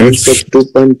 1 mm. so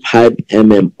 2.5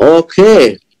 mm okay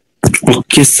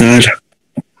Okay, sir.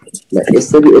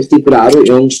 यसरी यति कुराहरु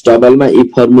यंग्स डबलमा यी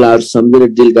फर्मुलाहरु सम्झेर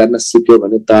डिल गर्न सिक्यो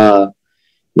भने त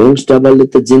यंग्स डबलले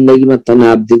त जिन्दगीमा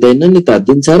तनाव दिदैन नि त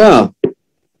दिन्छ र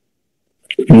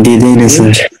दिदैन सर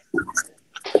Yes,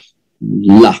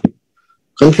 ल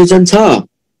कन्फ्युजन छ sir.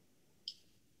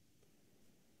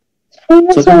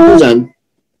 कन्फ्युजन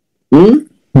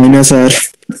होइन सर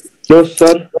के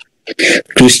सर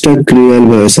क्रिस्टल क्लियर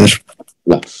भयो सर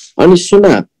ल अनि सुन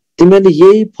तिमीले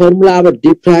यही फर्मुला अब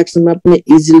डिफ्र्याक्सनमा पनि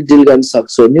इजिली डिल गर्न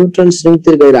सक्छौ न्यूटन्स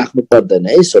रिङतिर गइराख्नु पर्दैन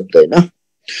है सोध्दैन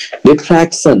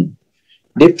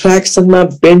डिफ्र्याक्सनमा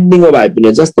बेन्डिङ हो भाइ पनि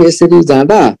जस्तै यसरी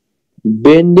जाँदा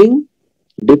बेन्डिङ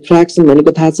डिफ्र्याक्सन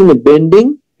भनेको थाहा छ नि बेन्डिङ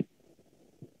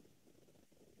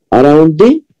अराउन्ड दी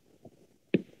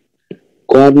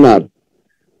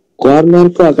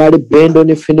कर्नरको अगाडि बेन्ड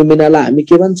हुने फिनोमिनालाई हामी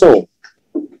के भन्छौं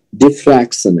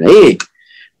डिफ्र्याक्सन है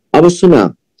अब सुन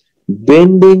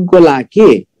बेन्डिङ को लागि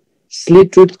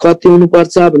स्लिट विड्थ कति हुनु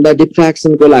पर्छ भन्दा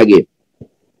डिफ्र्याक्सन को लागि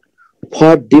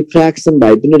फर डिफ्र्याक्सन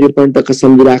भाइ पनि रिपोर्ट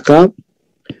सम्झिराख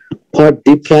फर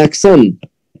डिफ्र्याक्सन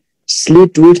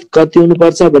स्लिट विड्थ कति हुनु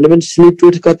पर्छ भने पनि स्लिट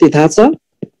विड्थ कति थाहा छ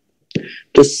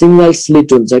त्यो सिंगल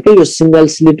स्लिट हुन्छ के यो सिंगल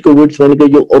स्लिट को विड्थ भनेको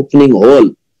यो opening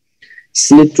whole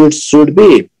slit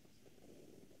width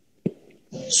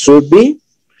should be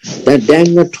that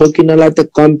ड्याङमा ठोकिनलाई त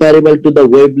comparable to the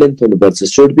wavelength हुनुपर्छ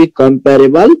should be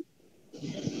comparable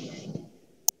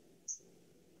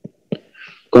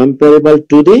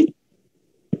to the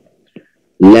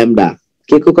lambda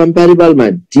के को comparable मा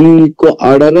d को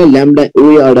अर्डर र lambda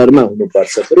OE अर्डर मा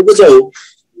हुनुपर्छ पुरै बुझ्यौ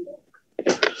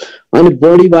अनि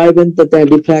बडी भयो भने त त्यहाँ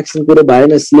डिफ्र्याक्सन कुरा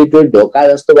भएन स्लिट विड्थ ढोका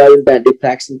जस्तो भयो भने त्यहाँ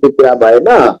डिफ्र्याक्सन को कुरा भएन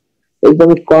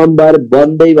एकदमै कम भएर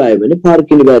बन्दै भयो भने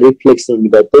फर्किने भयो रिफ्लेक्सन हुने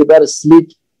भयो त्यही भएर स्लिट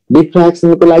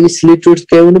डिफ्र्याक्सन को लागि स्लिट विड्थ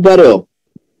के हुनु पर्यो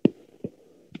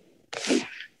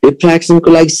डिफ्र्याक्सन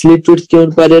को लागि स्लिट विड्थ के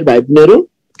हुनु पर्यो भाइ बहिनीहरु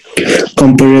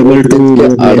comparable to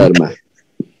अर्डरमा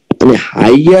अनि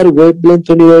हायर वेभलेन्थ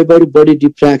हुने वेभहरु बडी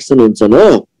डिफ्र्याक्सन हुन्छन् हो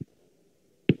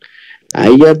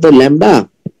higher the lambda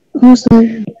Oh, sir.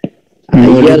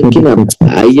 Higher किन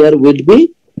हायर विल बी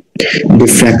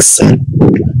diffraction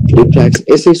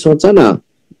यसै सोच न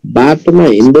बाटोमा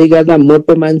हिँड्दै गर्दा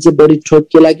मोटो मान्छे बढी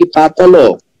ठोकिएला कि पातलो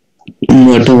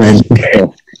मोटो मान्छे हो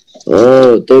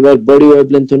त्यही भएर बडी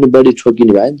वेभलेन्थ हुने बढी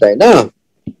ठोकिने भयो नि त हैन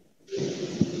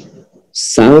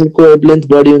साउन्ड को वेभलेन्थ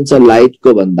बढी हुन्छ लाइट को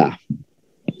भन्दा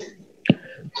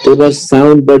त्यही भएर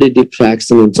साउन्ड बढी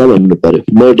डिफ्र्याक्सन हुन्छ भन्नु पर्यो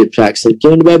मोर डिफ्र्याक्सन के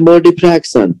हुनु भयो मोर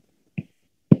डिफ्र्याक्सन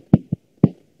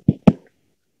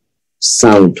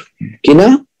साउन्ड किन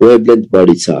वेभलेन्थ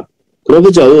बढी छ कुरा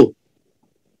बुझौ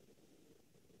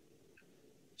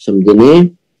सम्झिने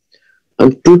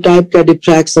अनि टु टाइप का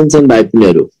डिफ्र्याक्सन छन् भाइ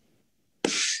बहिनीहरु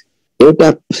एउटा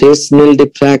फ्रेस्नेल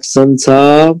डिफ्र्याक्सन छ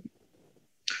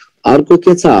अर्को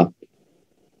के छ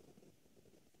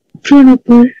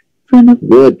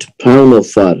गुड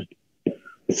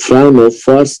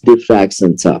फ्राउनहोफर्स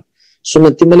डिफ्र्याक्सन छ सुन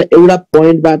तिमीलाई एउटा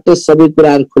पोइन्टबाट सबै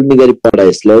कुराहरु खुल्ने गरी पढ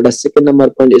यसले एउटा सेकेन्ड नम्बर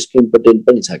पोइन्ट यसको इम्पोर्टेन्ट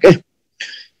पनि छ के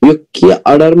यो के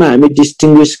अर्डरमा हामी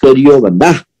डिस्टिंग्विश गरियो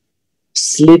भन्दा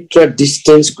स्लिट र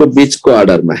डिस्टेन्स को बीच को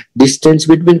अर्डरमा डिस्टेन्स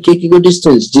बिट्विन के को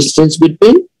distance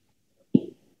between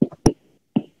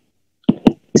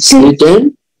slit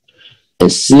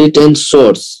and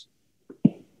source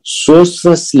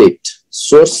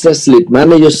र स्लिट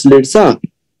माने यो स्लिट छ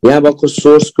यहाँ भएको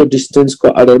सोर्स को डिस्टेन्स को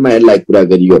अर्डरमा यसलाई कुरा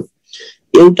गरियो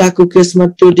एउटाको केसमा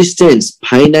त्यो डिस्टेन्स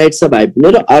फाइनाइट छ भाइ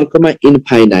पनि र अर्कोमा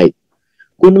इन्फाइनाइट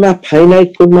कुनमा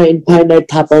फाइनाइट कुनमा इन्फाइनाइट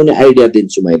थाहा पाउने आइडिया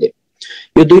दिन्छु मैले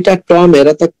यो दुईटा टर्म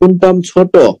हेर त कुन टर्म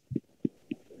छोटो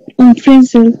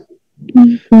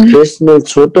फ्रेस्नेल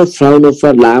छोटो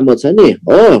फ्राउनहोफर लामो छ नि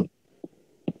हो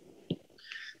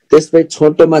त्यसपछि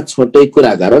छोटोमा छोटै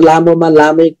कुरा गर लामोमा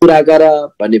लामै कुरा गर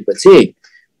भनेपछि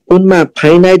कुनमा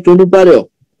फाइनाइट हुनु पर्यो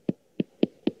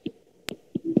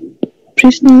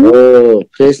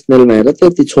फ्रेस्नेल मा हेर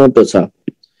त्यति छोटो छ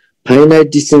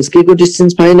फाइनाइट डिस्टेन्स के को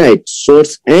distance finite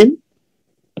source and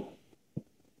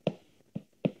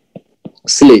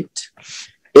slit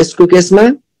यसको केसमा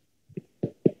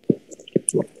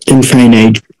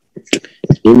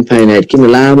इन्फाइनाइट किन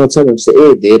लामो छ भनेपछि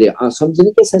ए धेरै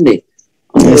सम्झिनु के छ नि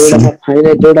एउटामा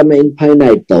फाइनाइट एउटामा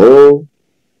इन्फाइनाइट त हो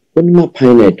कुनमा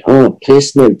फाइनाइट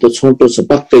फ्रेसनेल त छोटो छ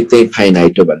पक्कै त्यही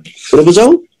फाइनाइट हो भन्ने कुरो बुझौ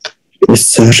यस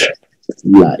सर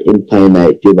ल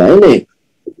इन्फाइनाइट यो भयो नि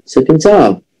सकिन्छ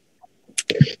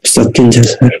सर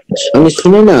अनि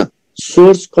सुन न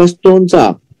सोर्स कस्तो हुन्छ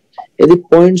यदि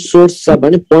पोइन्ट सोर्स छ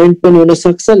भने पोइन्ट पनि हुन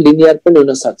सक्छ लिनियर पनि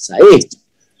हुन सक्छ है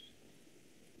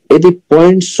यदि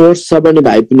पोइन्ट सोर्स छ भने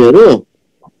भाइ बहिनीहरु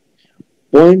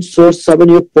पोइन्ट सोर्स छ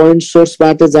भने यो पोइन्ट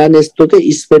सोर्सबाट जाने यस्तो के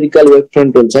स्फेरिकल वेभ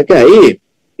फ्रन्ट हुन्छ के है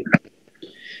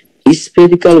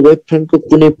स्फेरिकल वेभ फ्रन्टको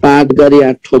कुनै पार्ट गरी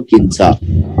यहाँ ठोकिन्छ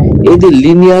यदि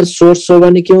लिनियर सोर्स हो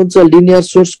भने के हुन्छ लिनियर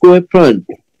सोर्सको वेभ फ्रन्ट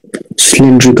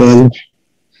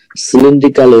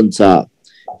सिलिन्ड्रिकल हुन्छ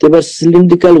त्यही भएर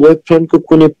सिलिन्ड्रिकल वेभ फ्रन्टको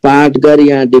कुनै पार्ट गरी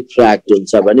यहाँ डिफ्र्याक्ट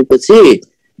हुन्छ भनेपछि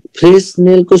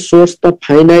फ्रेसनेलको सोर्स त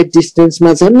फाइनाइट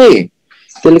डिस्टेन्समा छ नि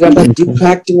त्यसले गर्दा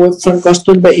डिफ्र्याक्टिङ वेभ फ्रन्ट कस्तो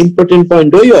हुन्छ इम्पोर्टेन्ट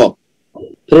पोइन्ट हो यो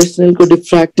फ्रेसनेलको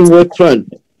डिफ्र्याक्टिङ वेभ फ्रन्ट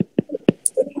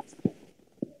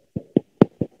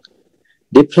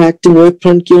डिफ्र्याक्टिङ वेभ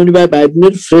फ्रन्ट के हुने भयो भाइ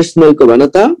बहिनीहरु फ्रेसनेलको भन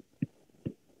त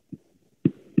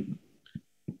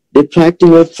डिफ्र्याक्टिङ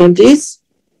वेभ फ्रन्ट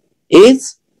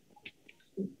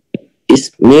is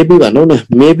maybe भनौं न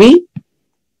maybe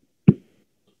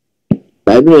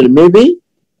भाइ बहिनीहरु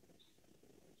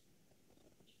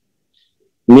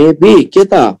maybe के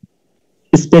त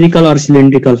spherical or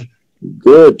cylindrical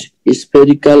good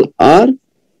spherical or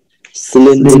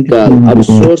cylindrical अब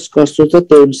सोर्स कस्तो छ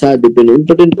त्यो अनुसार डिपेन्ड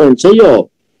इम्पोर्टेन्ट पोइन्ट छ यो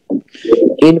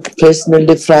in Fresnel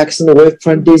डिफ्र्याक्सन wave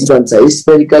front is भन्छ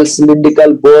स्फेरिकल सिलिन्ड्रिकल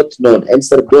बोथ नोन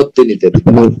आन्सर बोथ पनि त्यति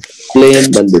प्लेन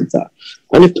भनिदिन्छ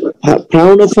अनि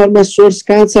फ्राउनोफरमा सोर्स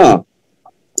कहाँ छ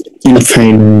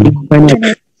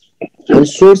इन्फाइनाइट अनि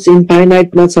सोर्स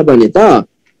इन्फाइनाइटमा छ भने त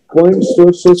पोइन्ट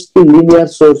सोर्स कि लिनियर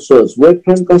सोर्स वेभ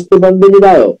फ्रन्ट कस्तो बन्दिने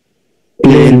भयो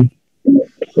plain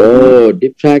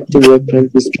डिफ्र्याक्टिङ wave front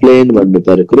is plain भन्नु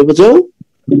पर्यो कुरो बुझौ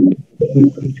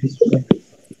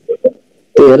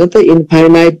त्यो हेर त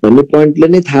इन्फाइनाइट भन्ने पोइन्टले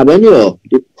नै थाहा भयो नि हो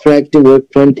डिफ्र्याक्टिङ वेभ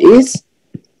फ्रन्ट इज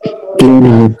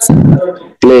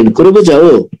प्लेन कुरो बुझौ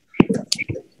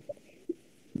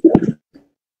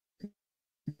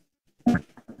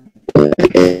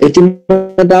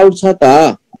यतिमा डाउट छ त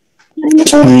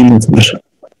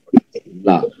ल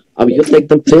अब यो त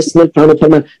एकदम फ्रेसनेल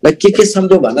फ्राउनोफरमा ल के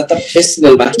सम्झौ भन त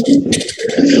फ्रेसनेलमा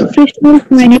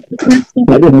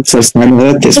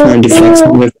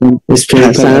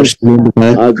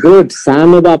गुड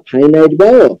सानो बा फाइनाइट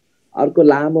भयो अर्को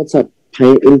लामो छ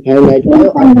इन्फाइनाइट भयो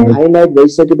फाइनाइट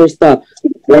भइसकेपछि त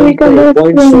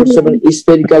पोइन्ट सोर्स पनि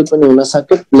स्फेरिकल पनि हुन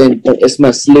सक्यो प्लेन यसमा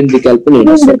सिलिन्ड्रिकल पनि हुन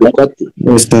सक्यो कति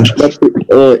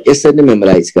यसरी नै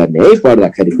मेमोराइज गर्ने है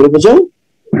पढ्दाखेरि कुरो बुझौ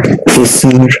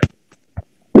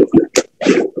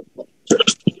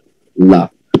ल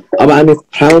अब हामी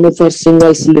फ्राउनोफर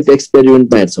सिंगल स्लिट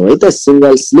एक्सपेरिमेन्ट हेर्छौं है त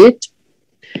सिंगल स्लिट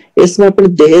यसमा पनि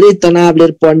धेरै तनाव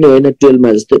लिएर पढ्ने होइन 12 मा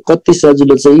जस्तो कति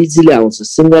सजिलो छ इजिली आउँछ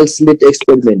सिंगल स्लिट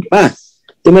एक्सपेरिमेन्टमा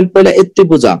तिमीले पहिला यति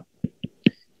बुझ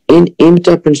इन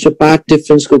इन्टरफेरेन्स पार्ट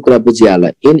डिफरेन्स को कुरा बुझिहाल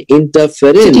इन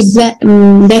इन्टरफेरेन्स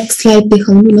ब्याक स्लाइड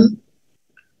देखाउनु न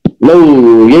लौ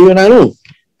यही हो नानु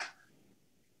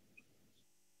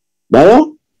भयो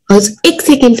हजुर 1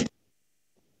 सेकेन्ड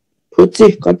पुछि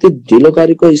कति ढिलो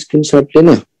गरेको स्क्रिनशट लिन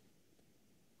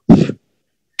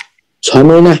 6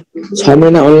 महिना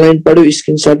अनलाइन पढ्यो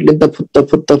स्क्रिनशट लिन त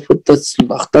फुत्त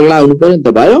तगडा हुनु पर्यो नि त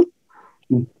भयो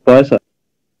भयो सर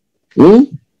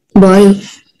भयो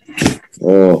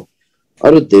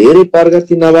अरु धेरै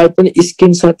प्रगति नभए पनि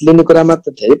स्क्रिनशट लिने कुरामा त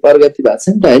धेरै प्रगति भएको छ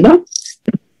नि त हैन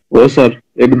हो सर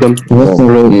एकदम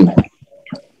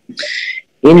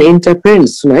इन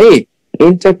इन्टरफेरेन्स है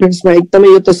इन्टरफेरेन्समा एकदमै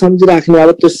यो त सम्झिराख्ने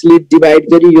अब त्यो स्लिट डिभाइड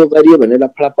गरी यो गरियो भने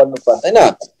लफडा पर्नु पर्दैन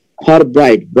फर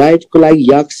ब्राइट को लागि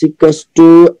x =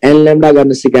 n लैम्डा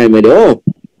गर्न सिकाए मैले हो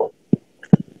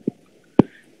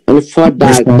अनि फर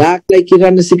डार्कलाई के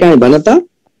गर्न सिकाए भन त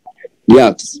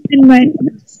x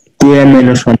 2n -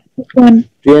 1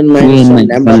 2n - 1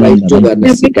 lambda by 2 गर्न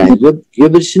सिकाए यो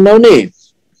बिर्सिनौ नि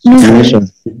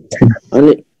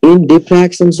अनि इन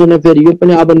डिफ्र्याक्सन सुने फेरि यो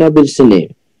पनि अब नबिर्सिने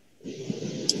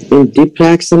इन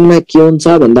डिफ्र्याक्सन में के हुन्छ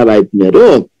भन्दा भाइ तिमीहरु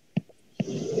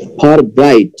फर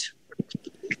ब्राइट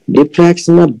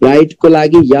डिफ्र्याक्सन में ब्राइट को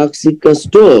लागि x =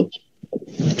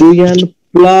 2n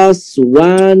 +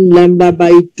 1 लैम्डा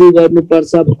बाइ 2 गर्नु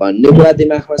पर्छ भन्ने कुरा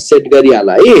दिमागमा सेट गरिहाल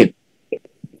है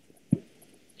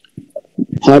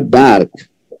फर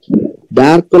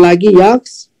डार्क को लागि x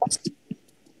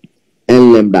n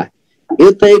लैम्डा यो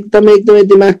त एकदमै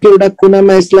दिमागको एउटा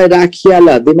कुनामा यसलाई राखिहाल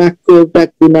दिमागको एउटा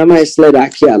कुनामा यसलाई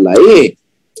राखिहाल है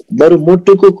बरु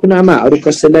मुटुको कुनामा अरु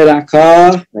कसैलाई राख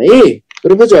है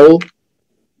पुरो बुझौ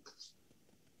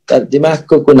त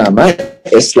दिमागको कुनामा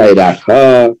यसलाई राख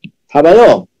थाहा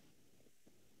भयो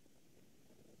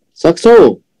सक्छौ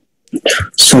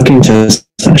सकिन्छ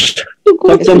सर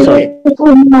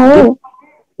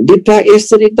डिफ्र्याक्ट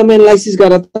यसरी एकदमै एनालाइसिस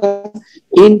गर त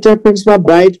इन्टरफेरेन्समा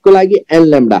ब्राइटको लागि n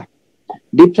लैम्डा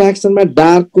डिफ्र्याक्सनमा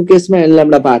डार्कको केसमा n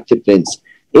लैम्डा पार्ट डिफरेन्स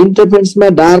इन्टरफेरेन्समा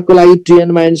डार्कको लागि 2n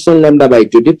 - 1 lambda by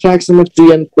 2 डिफ्र्याक्सनमा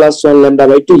 2n + 1 lambda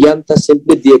by 2 n त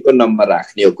सिम्पली दिएको नम्बर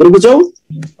राख्ने हो कुरो बुझौ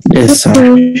यस सर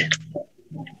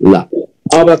ल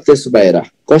अब त्यसो भएर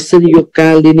कसरी यो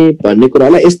कहाँ लिने भन्ने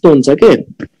कुरालाई यस्तो हुन्छ के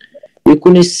यो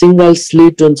कुनै सिंगल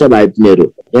स्लिट हुन्छ भाइ तिमीहरु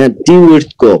यहाँ डी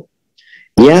विड्थ को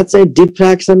यहाँ चाहिँ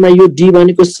डिफ्र्याक्सनमा यो डी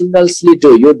भनेको सिंगल स्लिट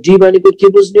हो यो डी भनेको के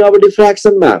बुझ्ने अब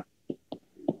डिफ्र्याक्सनमा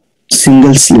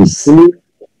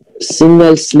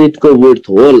सिंगल स्लिट को विड्थ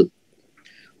होल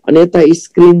अनि यता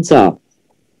स्क्रिन छ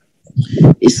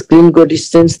स्क्रिन को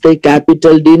डिस्टेन्स चाहिँ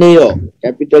क्यापिटल डी नै हो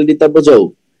क्यापिटल डी त बुझौ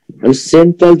अनि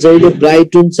सेन्ट्रल जहिले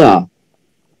ब्राइट हुन्छ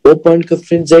ओ पोइन्ट को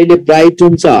फ्रिन्ज जहिले ब्राइट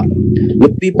हुन्छ यो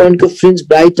पी पोइन्ट को फ्रिन्ज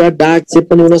ब्राइट र डार्क चाहिँ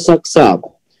पनि हुन सक्छ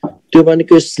त्यो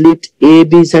भनेको स्लिट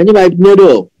एबी छ नि भाइ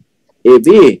मेरो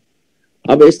एबी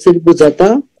अब यसरी बुझ त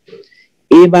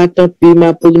ए बाट पी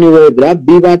मा पुग्ने वेभ र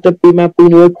बी बाट पी मा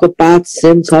पुग्ने वेभ को पाथ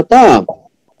सेम छ त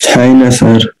छैन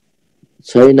सर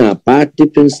छैन पाथ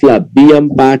डिफरेन्स ला बीएम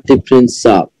पाथ डिफरेन्स छ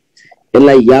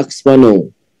यसलाई x भनौ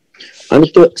अनि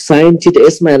त्यो sin थीटा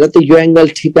यसमा हेर त यो एंगल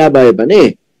थीटा भयो भने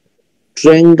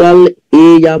ट्रायंगल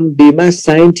AMB मा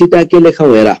sin थीटा के लेखौ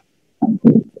हेर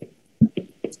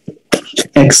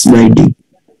x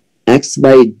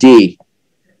by d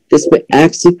त्यसमा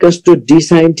x = d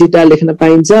sin थीटा लेख्न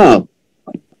पाइन्छ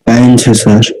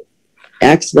सर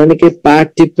x भनेकै पार्ट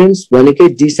डिफरेन्स भनेकै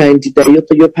d sin थीटा यो त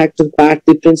यो फ्याक्टर पार्ट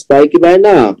डिफरेन्स भयो कि भएन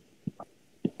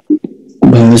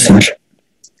भयो सर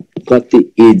कति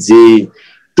इजी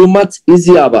टु मच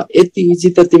इजी अब यति इजी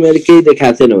त तिमीले केही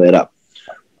देखाएको थिएनौ हेर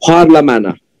फर ला मान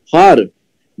फर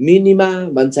मिनिमा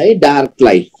भन्छ है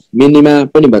डार्कलाई मिनिमा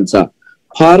पनि भन्छ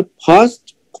फर फर्स्ट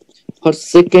फर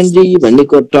सेकेन्डरी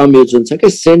भन्नेको टर्म युज हुन्छ के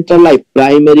सेन्ट्रललाई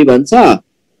प्राइमरी भन्छ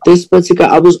त्यसपछिका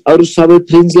अब अरु सबै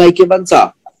फ्रिन्जलाई के भन्छ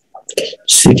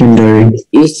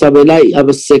सेकेन्डरी यी सबैलाई अब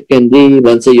सेकेन्डरी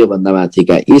भन्छ यो भन्दा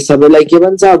माथिका यी सबैलाई के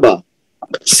भन्छ अब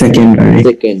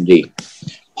secondary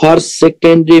for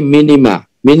secondary minima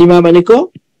minima भनेको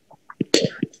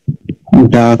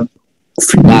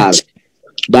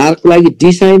डार्क लागि d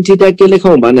sin थीटा के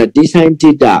लेखौ भन d sin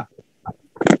थीटा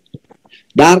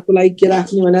डार्क लागि के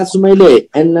राख्ने भनेको छु मैले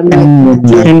n लैम्डा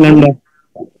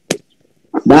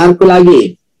डार्क लागि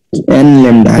n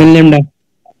लैम्डा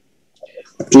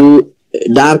टु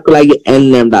डार्क लागि n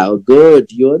लैम्डा हो गुड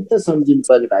यो त सम्झिनु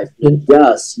पर्यो भाइ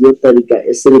यस यो तरिका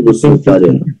यसरी बुझ्नु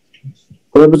पर्यो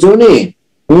को बुझ्यौ नि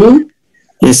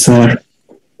यस सर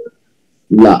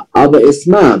ल अब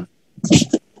यसमा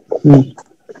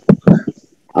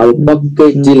अब पक्कै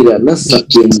डिल गर्न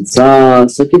सकिन्छ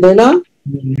सकिदैन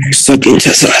सकिन्छ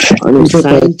सर अनि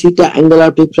sin theta angle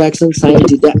of डिफ्र्याक्सन sin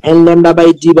theta n lambda by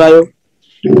d भयो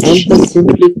n त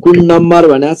सिम्पली कुन नम्बर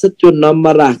भनेको छ त्यो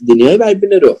नम्बर राख्दिने है भाइ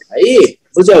पिनेरो है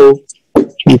बुझ्यौ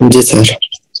जी sir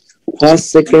first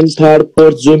second third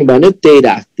fourth जुन भन्यो त्यही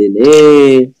राख्दिने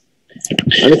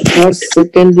अनि फर्स्ट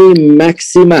सेकेन्डरी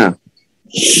म्याक्सिमा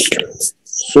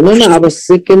सुन न अब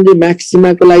सेकेन्डरी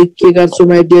म्याक्सिमा को लागि के गर्छौ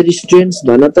माइ डियर स्टुडेन्ट्स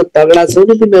भन त तगडा छौ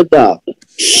नि तिमी त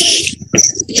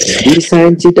d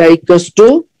sin theta =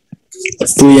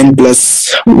 2n +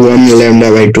 1 lambda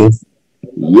by 2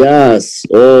 यस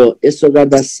ओ यसो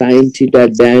गर्दा sin थीटा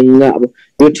ड्याङ अब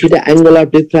यो थीटा एंगल अफ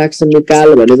डिफ्र्याक्सन निकाल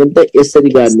भने पनि त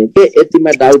यसरी गर्ने के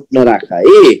यतिमा डाउट नराख है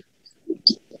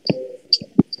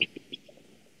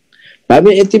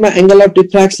हामी यतिमा एंगल अफ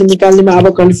डिफ्र्याक्सन निकाल्नेमा अब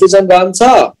कन्फ्युजन रहन्छ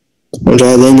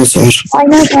रहदैन सर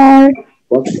हैन सर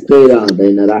पक्कै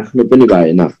रहदैन राख्नु पनि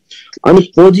भएन अनि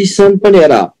पोजिसन पनि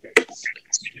हेर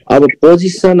अब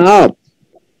पोजिसन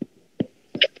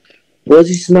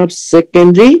अफ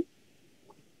सेकेन्डरी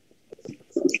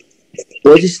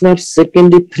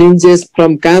फ्रिन्जेस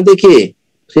फ्रम कहाँ देखि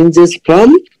फ्रिन्जेस फ्रम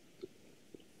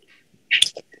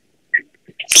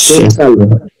सेन्ट्रल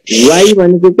y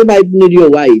भनेको के भाइ पनि यो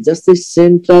y जस्तै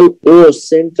सेन्ट्रल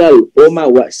ओ मा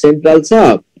सेन्ट्रल छ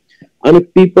अनि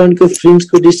पी पोइन्ट को फ्रिन्ज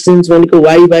को डिस्टेन्स भनेको y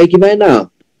बाइ कि भएन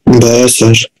भयो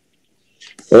सर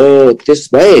ओ त्यस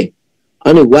भए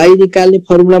अनि y निकाल्ने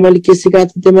फर्मुला मैले के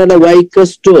सिकाएको थिएँ तिमीलाई y =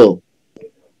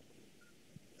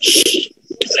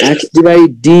 x /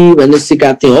 d भन्ने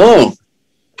सिकाएको थिएँ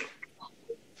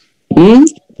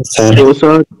हो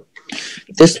सर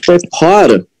त्यसपछि फर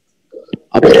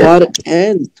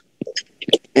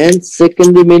n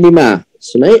सेकेन्डरी मिनिमा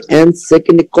सुन है एन्ड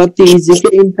सेकेन्ड कति इजी के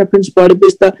इन्टरफेरेन्स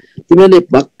पढेपछि त तिमीले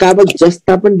भक्काभक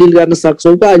जस्ता पनि डिल गर्न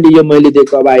सक्छौ त अहिले यो मैले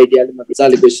दिएको अब आइडियाले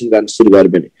मजाले क्वेशन गर्न सुरु गरे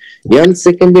भने an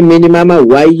second मिनिमममा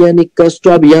yn equals to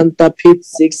अब n त 5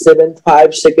 6 7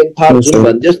 5 सेकेन्ड थर्ड जुन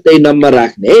भन्दियोस् त्यही नम्बर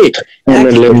राख्ने है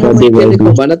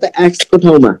भन त x को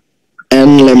ठाउँमा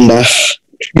n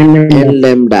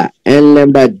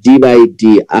lambda d by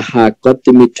d आहा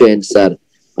कति मिठो एन्सर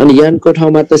अनि n को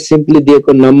ठाउँमा त सिम्पली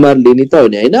दिएको नम्बर लिने त हो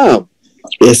नि हैन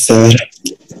yes sir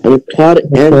अनि फर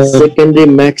n सेकेन्डरी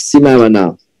मैक्सिमा भन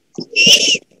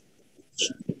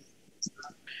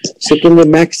सेकेन्डरी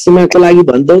मैक्सिमा को लागि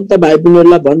भन्दौ त भाइ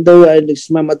बहिनीहरुलाई भन्दौ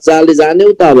यसमा मजाले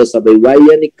जान्यौ त अब सबै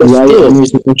yn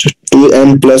equals to 2n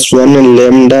plus 1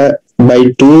 lambda by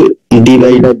 2 d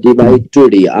by d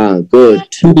good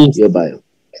यो भयो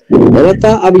हेर त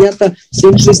अब यहाँ त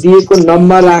सिम्पली दिएको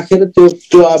नम्बर राखेर त्यो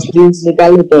प्रिन्स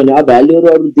निकाल्नु पर्यो अब भ्यालुहरु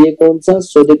अरु दिएको हुन्छ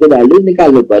सोधेको भ्यालु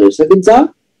निकाल्नु पर्यो सकिन्छ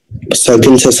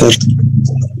सर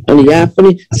अनि यहाँ पनि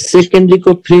सेकेन्डरी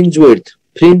को फ्रिन्ज विड्थ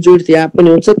यहाँ पनि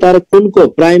हुन्छ तर कुनको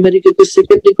प्राइमरी को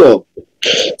सेकेन्डरी को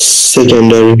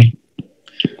secondary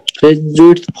fringe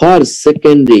width for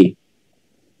secondary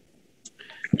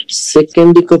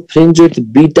को फ्रिन्ज विड्थ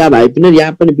बीटा भाइ पनि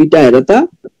यहाँ पनि बीटा हेर त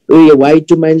यो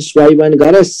y2 - y1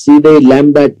 गरेर सिधै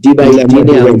lambda d by d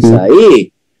नै आउँछ है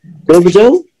के बुझौ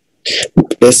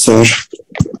यस सर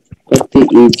कति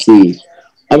इजी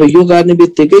अब यो गर्ने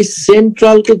बित्तिकै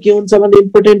सेन्ट्रल को के हुन्छ भने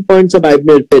इम्पोर्टेन्ट पोइन्ट छ भाइ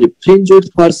बहिनीहरु फेरि फ्रिन्ज विड्थ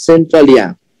फर सेन्ट्रल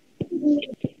यहाँ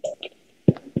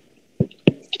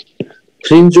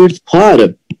fringe width for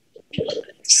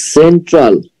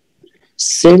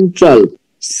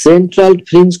central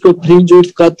fringe को फ्रिन्ज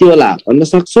विड्थ कति होला भन्न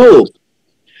सक्छौ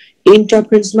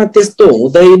इंटरफेरेन्स में त्यस्तो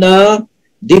हुँदैन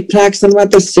डिफ्र्याक्सन में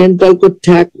त सेन्ट्रल को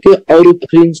ठ्याक्कै अरु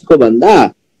फ्रिन्ज को भन्दा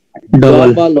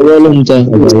डबल हुन्छ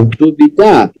 2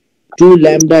 बीटा 2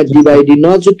 लैम्डा डिवाइड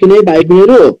नजुकिने भाइ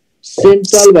बहिनीहरु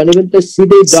सेन्ट्रल भने पनि त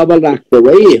सिधै डबल राख्छौ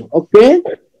है ओके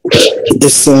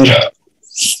यस सर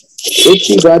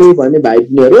यति गरे भने भाइ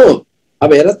बहिनीहरु अब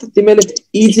हेर त तिमीले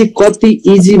इजी कति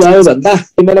इजी भयो भन्दा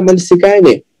तिमीलाई मैले सिकाए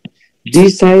नि d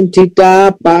sin theta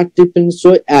part difference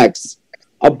so x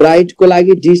अब ब्राइट को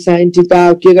लागि d sin थीटा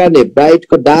के गर्ने ब्राइट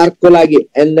को डार्क को लागि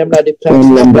n लैम्डा डिफरेन्स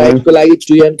ब्राइट को लागि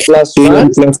 2n plus 1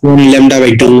 लैम्डा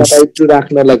by 2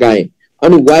 राख्न लगाए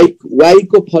अनि y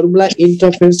को फर्मुला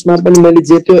इन्टरफेरेन्स मा पनि मैले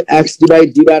जे त्यो x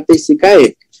डिवाइड d बाटै सिकाए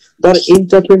तर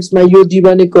इन्टरफेरेन्स मा यो d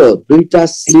भनेको दुईटा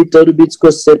स्लिटहरु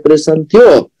बीचको सेपरेसन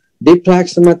थियो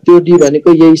डिफ्र्याक्सन मा त्यो d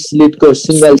भनेको यही स्लिट को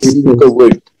सिंगल स्लिट को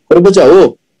विड्थ बरोबर छ हो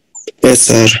यस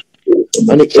सर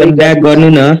अनि एक ब्याक गर्नु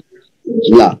न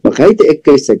ल पकाइ त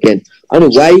 1 सेकेन्ड अनि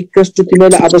y इक्वल्स टु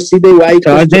तिमीले अब सिधै y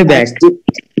सधैं ब्याक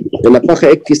ल पका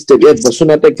एक स्टेप एक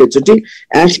बसुन त एकचोटी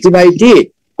x डिवाइड d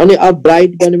अनि अब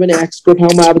ब्राइट बन्यो भने x को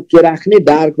ठाउँमा अब के राख्ने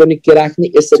डार्क पनि के राख्ने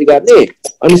यसरी गर्ने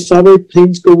अनि सबै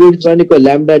फ्रिन्ज को विड्थ भनेको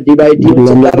लैम्डा डिवाइड d हुन्छ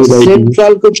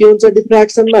सेन्ट्रल को के हुन्छ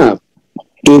डिफ्र्याक्सन मा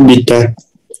 2 बीटा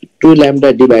 2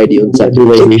 लैम्डा डिवाइड हुन्छ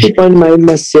एक पोइन्ट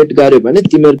माइन्डमा सेट गर्यो भने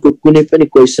तिमीहरुको कुनै पनि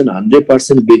क्वेशन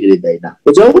 100% बिग्रिदैन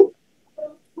बुझौ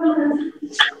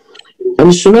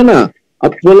अनि सुन न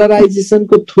अब पोलराइजेसन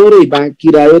को थोरै बाँकी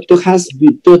रह्यो त्यो खास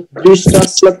त्यो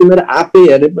डिस्कसलाई तिमीहरु आफै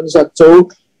हेर्न पनि सक्छौ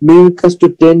mu equals to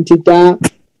tan theta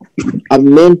अब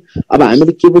मेन अब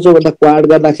हामीले के बुझ्छौ भन्दा क्वाड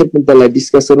गर्दाखेरि पनि त्यसलाई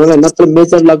डिस्कस गरौँ नत्र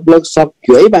मेजर लगभग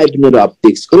सक्यो है भाइ बहिनीहरु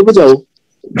अप्टिक्स को बुझ्छौ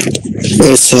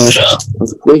यस सर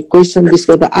कोही क्वेशन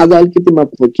डिस्कस त आज अलिकति म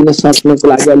किन सक्नको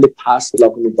लागि अलि फास्ट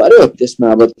लाग्नु पर्यो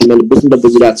त्यसमा अब तिमीले बुझ्न त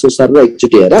बुझिरहेको छौ सर र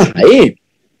एकचोटी हेर है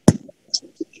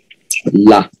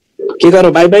ल के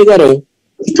गरौ बाइ बाइ गरौ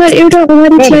सर एउटा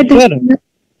होमवर्क स्लाइड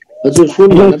हजुर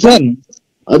कुन सर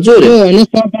हजुर त्यो हैन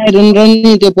सब आइरन र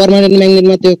नि त्यो पर्मानेन्ट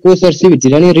म्याग्नेटमा त्यो कोसर सिभिटी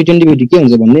र नि रिटेन्टिभिटी के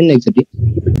हुन्छ भन्ने नि एकचोटी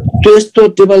त्यस्तो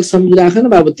टेबल सम्झिराख न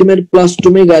बाबु तिमीहरु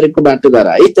 +2 मै गरेको बाटो गर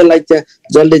है त्यसलाई त्यहाँ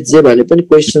जसले जे भने पनि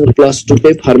क्वेशन +2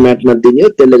 कै फर्मेटमा दिने हो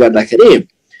त्यसले गर्दाखेरि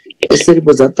यसरी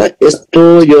बुझ त यस्तो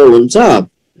यो हुन्छ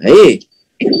है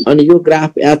अनि यो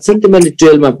ग्राफ याद छ तिमीले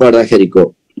 12 मा पढ्दाखेरिको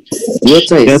यो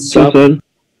चाहिँ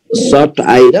सफ्ट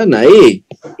आइरन है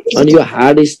अनि यो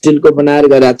हार्ड स्टील को बनाएर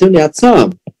गराएको थियो नि याद छ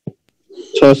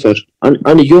सर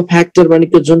अनि यो फ्याक्टर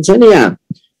भनेको जुन छ नि यहाँ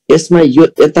यसमा यो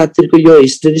यतातिरको यो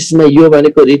हिस्टेरिसमा यो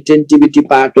भनेको रिटेन्टिभिटी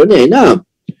पार्ट हो नि हैन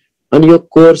अनि यो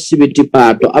कोर्सिभिटी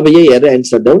पार्ट हो अब यही हेरेर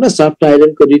एन्सर देऊ न सफ्ट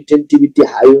आइरन को रिटेन्टिभिटी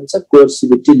हाई हुन्छ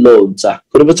कोर्सिभिटी लो हुन्छ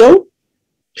कुरा बुझ्छौ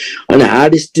अनि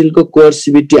हार्ड स्टील को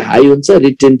कोर्सिभिटी हाई हुन्छ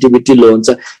रिटेन्टिभिटी लो हुन्छ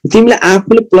तिमीले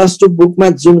आफूले +2 बुकमा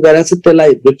जुन गराछ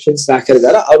त्यसलाई रेफरेन्स राखेर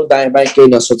गर अरु दायाँ बायाँ केही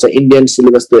नसोच इन्डियन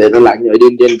सिलेबस त हेर्न लाग्ने होइन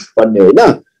इन्डियन पढ्ने होइन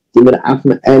तिम्रो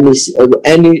आफ्नो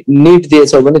एनी नीट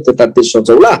दिएछौ भने त्यतातिर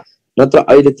सोचौ ल नत्र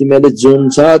अहिले तिमीले जुन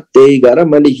छ त्यही गर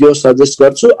मैले यो सजेस्ट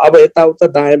गर्छु अब यताउता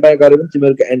दायाँ बायाँ गरे पनि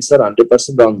तिमीहरुको आन्सर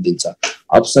 100% रङ दिन्छ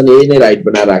अप्सन ए नै राइट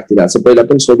बनाएर राख्दिराछ पहिला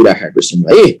पनि सोधिराखेको क्वेशन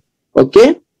है ओके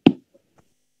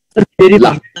फेरि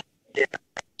ल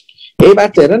ए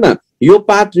बात हेर न यो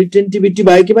पार्ट रिटेन्टिभिटी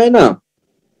भयो कि भएन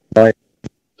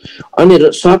अनि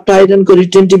सफ्ट आइरनको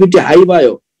रिटेन्टिभिटी हाई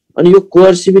भयो अनि यो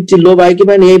कोर्सिभिटी लो भयो कि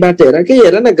भएन यही बात हेर के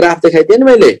हेर न ग्राफ देखाइदिए नि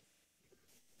मैले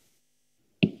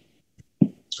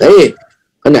है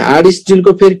अनि हार्ड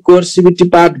स्टिलको फेरि कोर्सिभिटी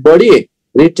पार्ट बढी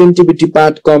रिटेन्टिभिटी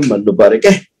पार्ट कम भन्नु पर्यो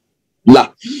के ल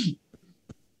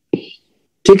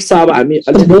ठीक छ अब हामी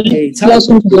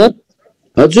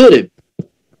हजुर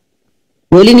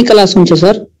भोलि नि क्लास हुन्छ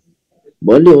सर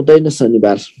भोलि हुँदैन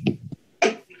शनिबार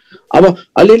अब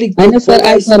अलिअलि हैन सर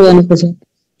आइसर गर्नुपर्छ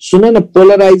सुन न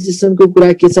पोलराइजेसनको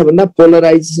कुरा के छ भन्दा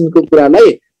पोलराइजेसनको कुरालाई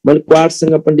मैले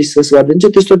क्वाडसँग पनि डिस्कस गरिदिन्छु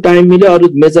त्यस्तो टाइम मिल्यो अरु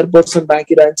मेजर पोर्सन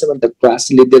बाँकी रहन्छ भने त क्लास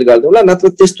लिएर गर्दैला नत्र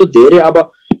त्यस्तो धेरै अब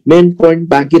मेन पोइन्ट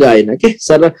बाँकी रहेन के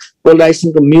sir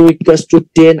पोलराइजेसनको mu equals to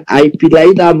 10 IP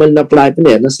लाई दा मैले नपढाए पनि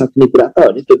हेर्न सक्ने कुरा त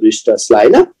हो नि त्यो ब्रिस्टर्सलाई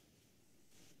हैन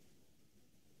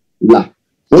ल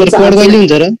क्वाड कहिले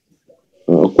हुन्छ र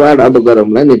क्वाड अब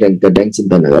गरौँला नि टेन्सन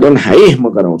नगर न है म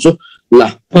गराउँछु ल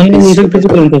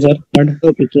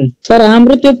सर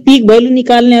हाम्रो त्यो पिक भ्यालु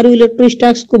निकाल्नेहरु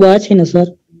इलेक्ट्रोस्टैटिक्सको भए छैन सर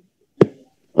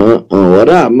हो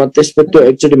र म त्यसपछि त्यो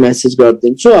एकचोटी मेसेज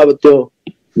गरिदिन्छु अब त्यो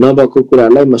नभएको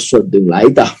कुरालाई म सोध्दिउँला है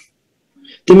त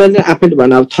तिमीले आफैले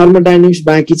भन अब थर्मोडायनामिक्स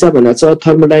बाँकी छ भनेर छ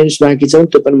थर्मोडायनामिक्स बाँकी छ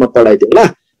त्यो पनि म पढाइदिउँला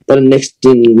तर नेक्स्ट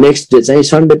डे चाहिँ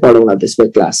सन्डे पढाउँला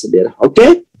त्यसपछि क्लास लिएर ओके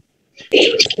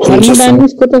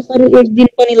थर्मोडायनामिक्स को त सर एक दिन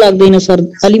पनि लाग्दैन सर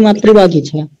अलि मात्रै बाँकी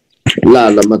छ ल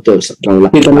म त्यो सकाउँला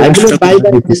आइपुग्नु बाइ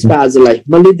बाइ त्यसमा आजलाई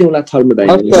म लिदिउँला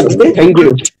थर्मोडायनामिक्स ओके थ्यांक यू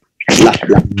ल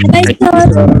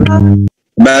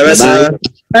बाइ बाइ सर